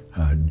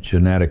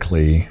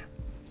genetically,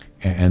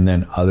 and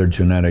then other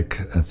genetic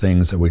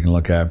things that we can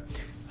look at.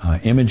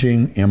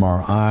 Imaging,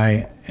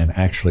 MRI, and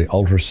actually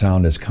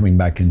ultrasound is coming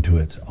back into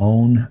its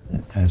own,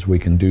 as we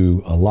can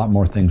do a lot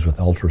more things with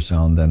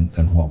ultrasound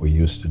than what we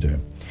used to do.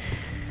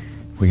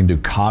 We can do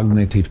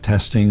cognitive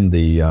testing,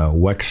 the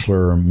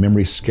Wechsler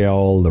memory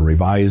scale, the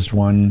revised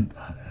one.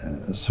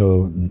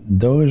 So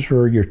those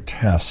are your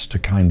tests to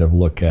kind of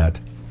look at.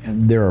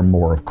 And there are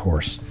more, of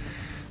course,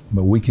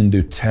 but we can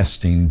do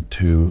testing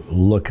to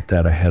look at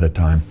that ahead of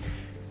time.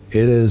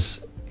 It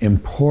is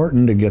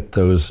important to get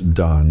those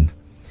done,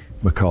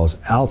 because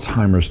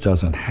Alzheimer's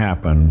doesn't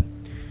happen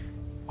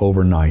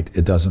overnight.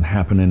 It doesn't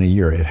happen in a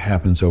year. It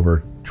happens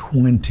over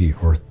 20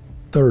 or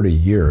 30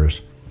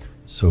 years.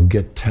 So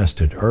get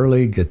tested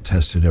early, get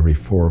tested every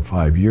 4 or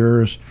 5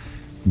 years,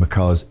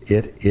 because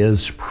it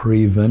is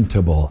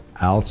preventable.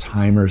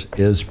 Alzheimer's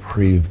is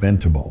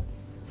preventable.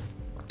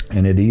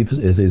 And it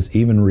is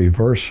even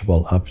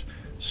reversible up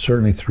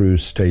certainly through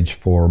stage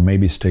 4,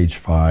 maybe stage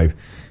 5.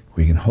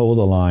 We can hold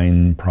the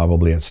line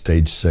probably at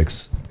stage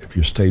 6. If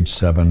you're stage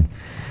 7,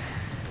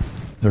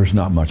 there's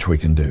not much we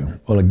can do.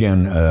 Well,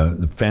 again,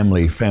 the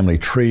family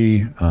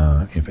tree,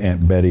 if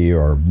Aunt Betty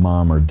or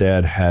mom or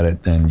dad had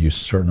it, then you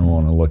certainly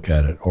want to look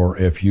at it. Or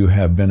if you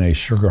have been a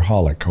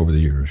sugarholic over the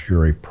years,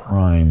 you're a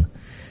prime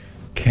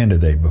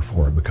candidate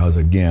before it, because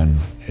again,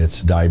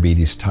 it's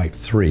diabetes type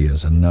 3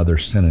 is another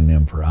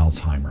synonym for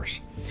Alzheimer's.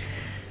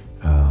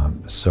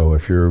 So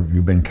if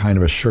you've been kind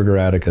of a sugar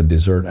addict, a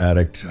dessert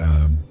addict,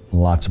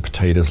 lots of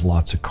potatoes,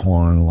 lots of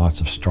corn,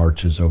 lots of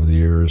starches over the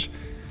years,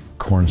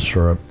 corn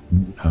syrup,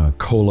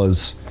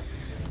 colas,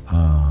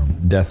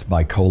 death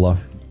by cola,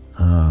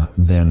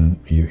 then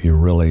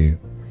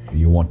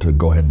you want to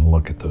go ahead and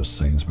look at those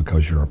things,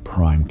 because you're a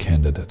prime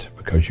candidate,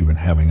 because you've been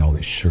having all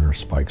these sugar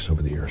spikes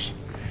over the years.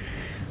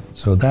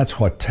 So that's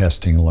what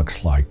testing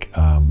looks like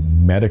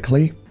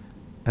medically.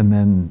 And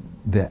then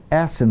the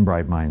S in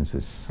Bright Minds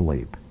is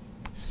sleep.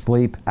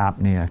 Sleep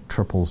apnea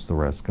triples the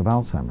risk of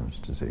Alzheimer's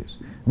disease.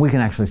 We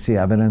can actually see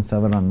evidence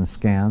of it on the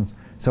scans.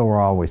 So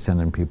we're always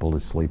sending people to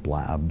sleep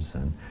labs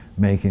and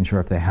making sure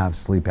if they have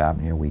sleep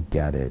apnea, we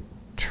get it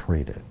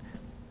treated.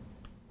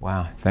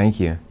 Wow,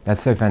 thank you.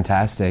 That's so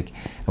fantastic.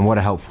 And what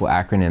a helpful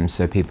acronym,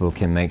 so people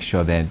can make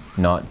sure they're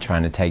not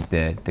trying to take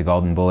the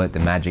golden bullet, the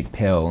magic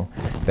pill,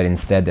 but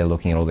instead they're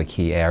looking at all the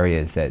key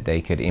areas that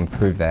they could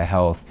improve their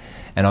health.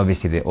 And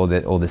obviously all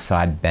the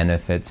side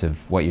benefits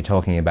of what you're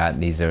talking about,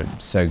 these are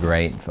so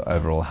great for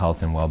overall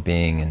health and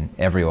well-being in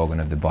every organ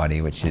of the body,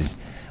 which is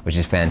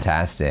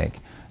fantastic.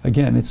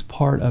 Again, it's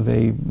part of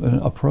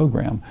a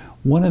program.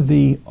 One of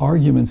the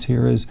arguments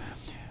here is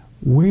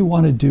we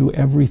want to do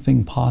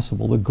everything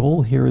possible. The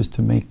goal here is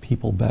to make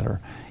people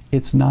better.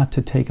 It's not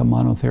to take a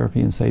monotherapy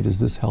and say, does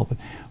this help?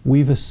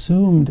 We've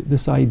assumed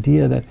this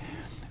idea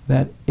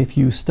that if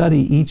you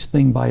study each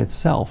thing by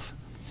itself,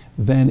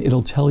 then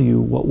it'll tell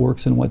you what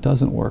works and what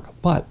doesn't work.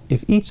 But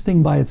if each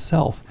thing by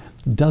itself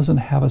doesn't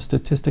have a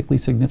statistically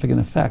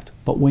significant effect,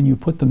 but when you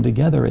put them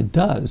together it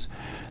does,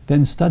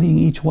 then studying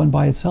each one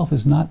by itself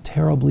is not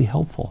terribly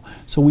helpful.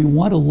 So we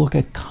want to look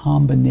at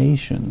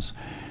combinations.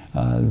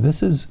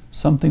 This is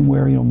something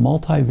where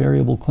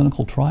multivariable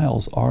clinical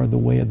trials are the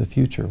way of the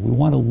future. We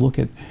want to look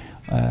at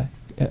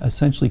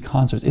essentially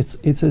concerts.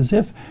 It's as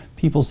if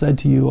people said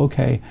to you,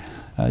 okay,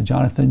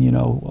 Jonathan,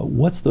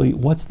 what's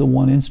the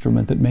one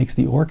instrument that makes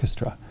the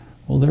orchestra?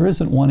 Well, there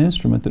isn't one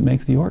instrument that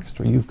makes the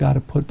orchestra. You've got to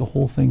put the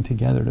whole thing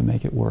together to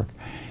make it work.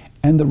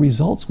 And the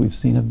results we've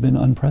seen have been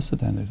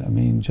unprecedented. I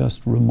mean,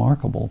 just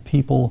remarkable.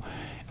 People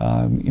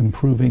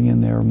improving in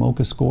their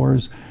MoCA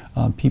scores,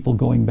 people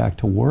going back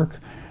to work,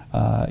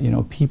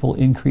 people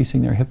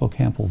increasing their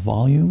hippocampal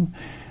volume,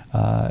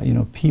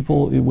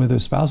 people where their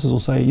spouses will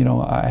say,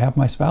 I have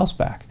my spouse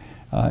back.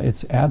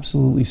 It's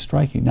absolutely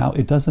striking. Now,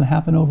 it doesn't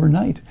happen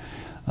overnight.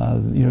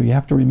 You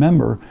have to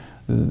remember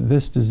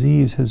this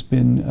disease has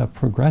been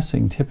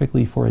progressing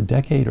typically for a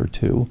decade or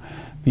two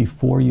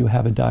before you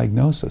have a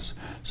diagnosis.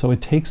 So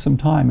it takes some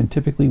time, and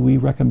typically we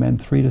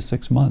recommend 3 to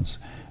 6 months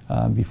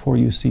before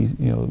you see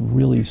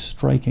really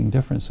striking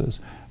differences.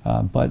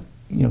 But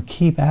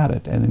keep at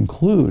it and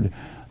include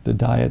the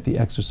diet, the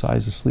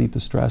exercise, the sleep, the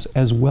stress,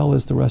 as well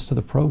as the rest of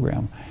the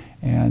program.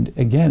 And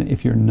again,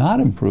 if you're not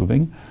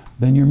improving,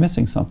 then you're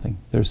missing something.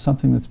 There's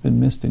something that's been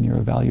missed in your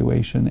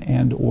evaluation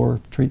and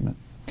or treatment.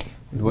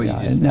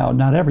 And now,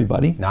 not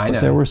everybody,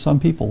 but there were some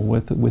people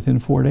within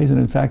 4 days, and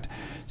in fact,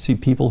 see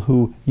people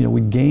who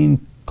would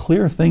gain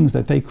clear things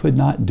that they could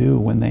not do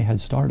when they had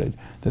started,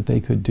 that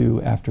they could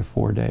do after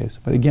 4 days.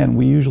 But again,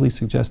 we usually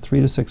suggest 3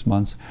 to 6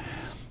 months.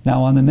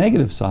 Now, on the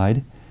negative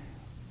side,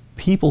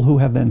 people who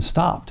have then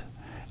stopped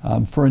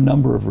for a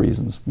number of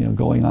reasons,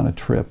 going on a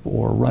trip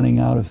or running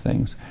out of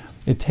things,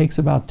 it takes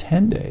about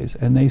 10 days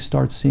and they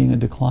start seeing a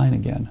decline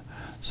again.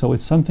 So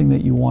it's something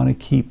that you want to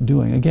keep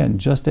doing. Again,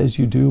 just as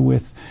you do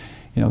with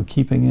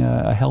keeping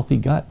a healthy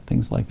gut,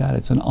 things like that.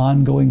 It's an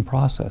ongoing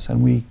process,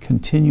 and we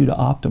continue to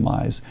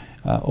optimize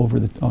over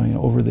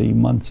the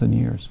months and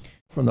years.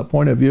 From the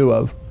point of view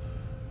of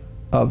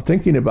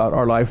thinking about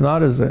our life,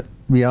 not as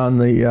beyond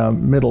the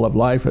middle of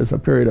life as a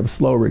period of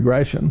slow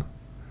regression,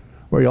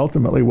 where you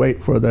ultimately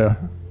wait for the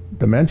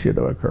dementia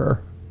to occur.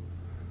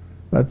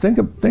 But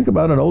think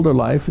about an older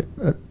life,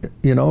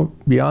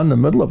 beyond the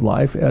middle of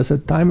life as a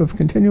time of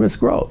continuous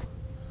growth,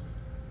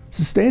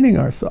 sustaining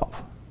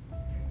ourselves,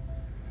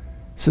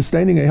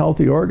 sustaining a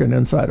healthy organ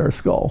inside our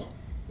skull,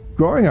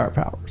 growing our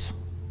powers.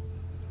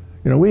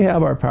 We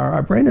have our power.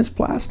 Our brain is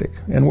plastic,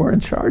 and we're in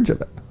charge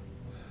of it.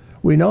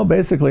 We know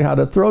basically how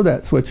to throw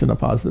that switch in a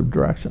positive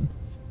direction.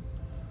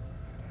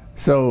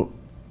 So,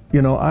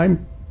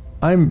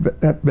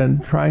 I've been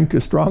trying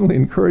to strongly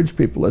encourage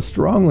people as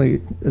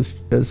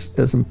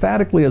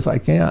emphatically as I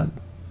can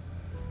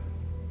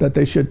that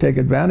they should take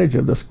advantage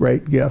of this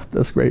great gift,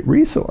 this great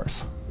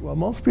resource. Well,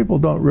 most people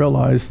don't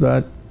realize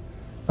that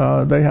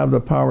they have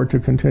the power to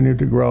continue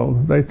to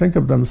grow. They think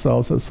of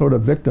themselves as sort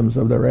of victims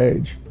of their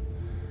age.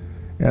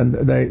 And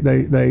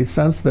they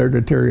sense their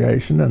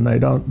deterioration, and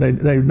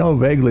they know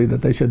vaguely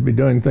that they should be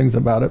doing things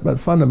about it, but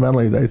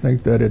fundamentally they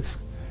think that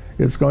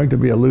it's going to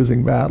be a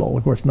losing battle.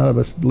 Of course, none of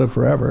us live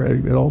forever.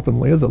 It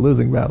ultimately is a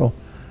losing battle.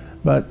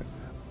 But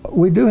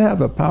we do have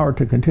the power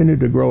to continue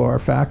to grow our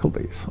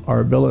faculties, our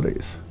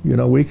abilities. You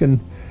know, we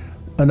can,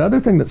 another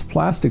thing that's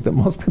plastic that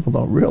most people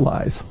don't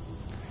realize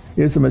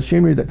is the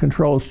machinery that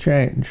controls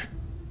change.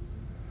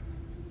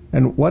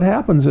 And what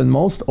happens in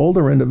most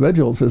older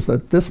individuals is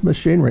that this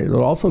machinery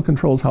that also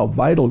controls how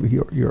vital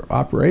your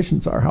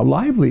operations are, how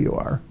lively you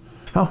are,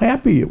 how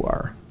happy you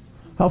are,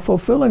 how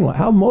fulfilling,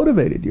 how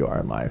motivated you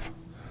are in life.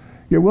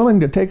 You're willing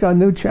to take on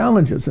new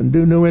challenges and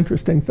do new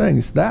interesting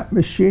things. That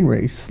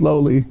machinery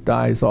slowly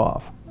dies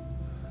off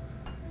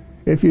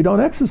if you don't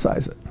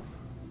exercise it.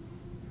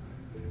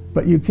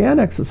 But you can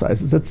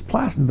exercise it. It's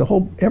plastic.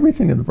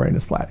 Everything in the brain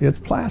is plastic. It's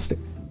plastic.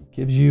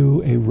 Gives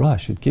you a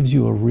rush. It gives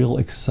you a real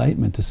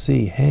excitement to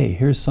see, hey,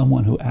 here's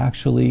someone who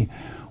actually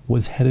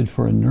was headed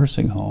for a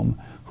nursing home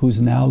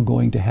who's now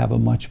going to have a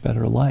much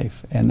better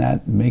life. And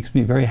that makes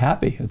me very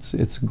happy.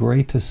 It's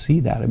great to see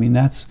that. I mean,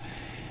 that's,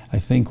 I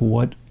think,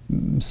 what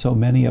so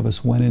many of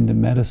us went into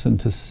medicine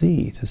to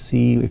see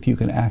if you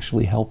can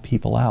actually help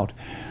people out.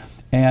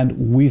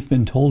 And we've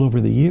been told over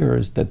the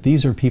years that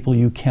these are people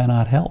you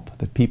cannot help,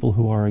 that people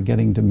who are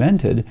getting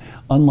demented,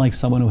 unlike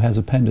someone who has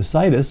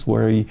appendicitis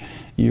where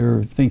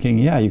you're thinking,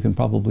 yeah, you can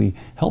probably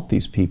help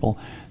these people,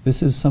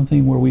 this is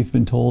something where we've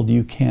been told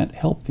you can't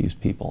help these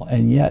people.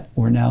 And yet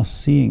we're now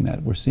seeing that.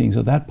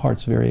 So that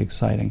part's very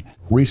exciting.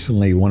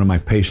 Recently, one of my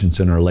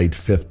patients in her late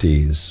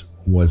 50s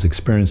was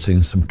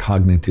experiencing some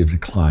cognitive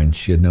decline.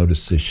 She had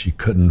noticed that she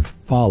couldn't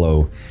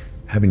follow,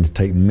 having to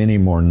take many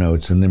more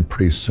notes, and then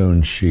pretty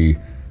soon she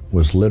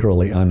was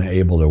literally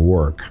unable to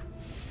work.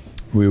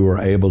 We were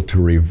able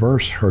to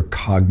reverse her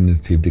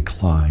cognitive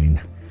decline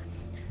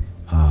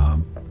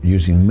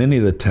using many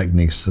of the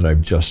techniques that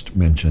I've just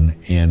mentioned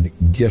and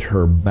get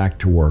her back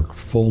to work,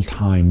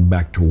 full-time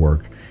back to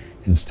work,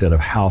 instead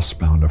of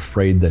housebound,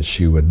 afraid that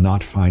she would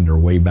not find her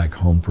way back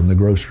home from the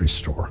grocery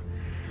store.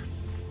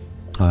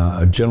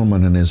 A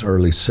gentleman in his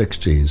early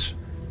 60s,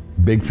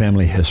 big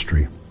family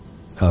history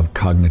of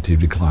cognitive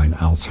decline,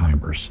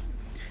 Alzheimer's.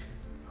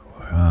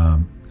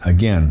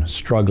 Again,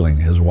 struggling.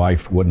 His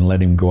wife wouldn't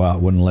let him go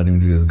out, wouldn't let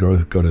him go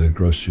to the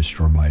grocery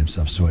store by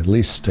himself. So at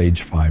least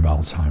stage 5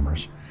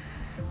 Alzheimer's.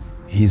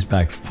 He's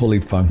back fully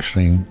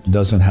functioning,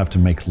 doesn't have to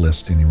make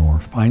lists anymore,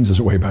 finds his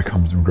way back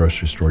home to the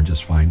grocery store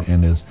just fine,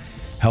 and is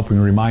helping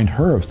remind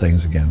her of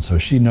things again. So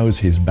she knows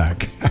he's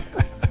back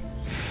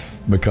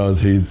because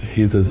he's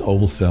his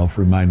old self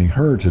reminding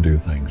her to do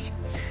things.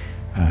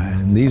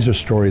 And these are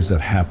stories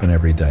that happen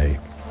every day.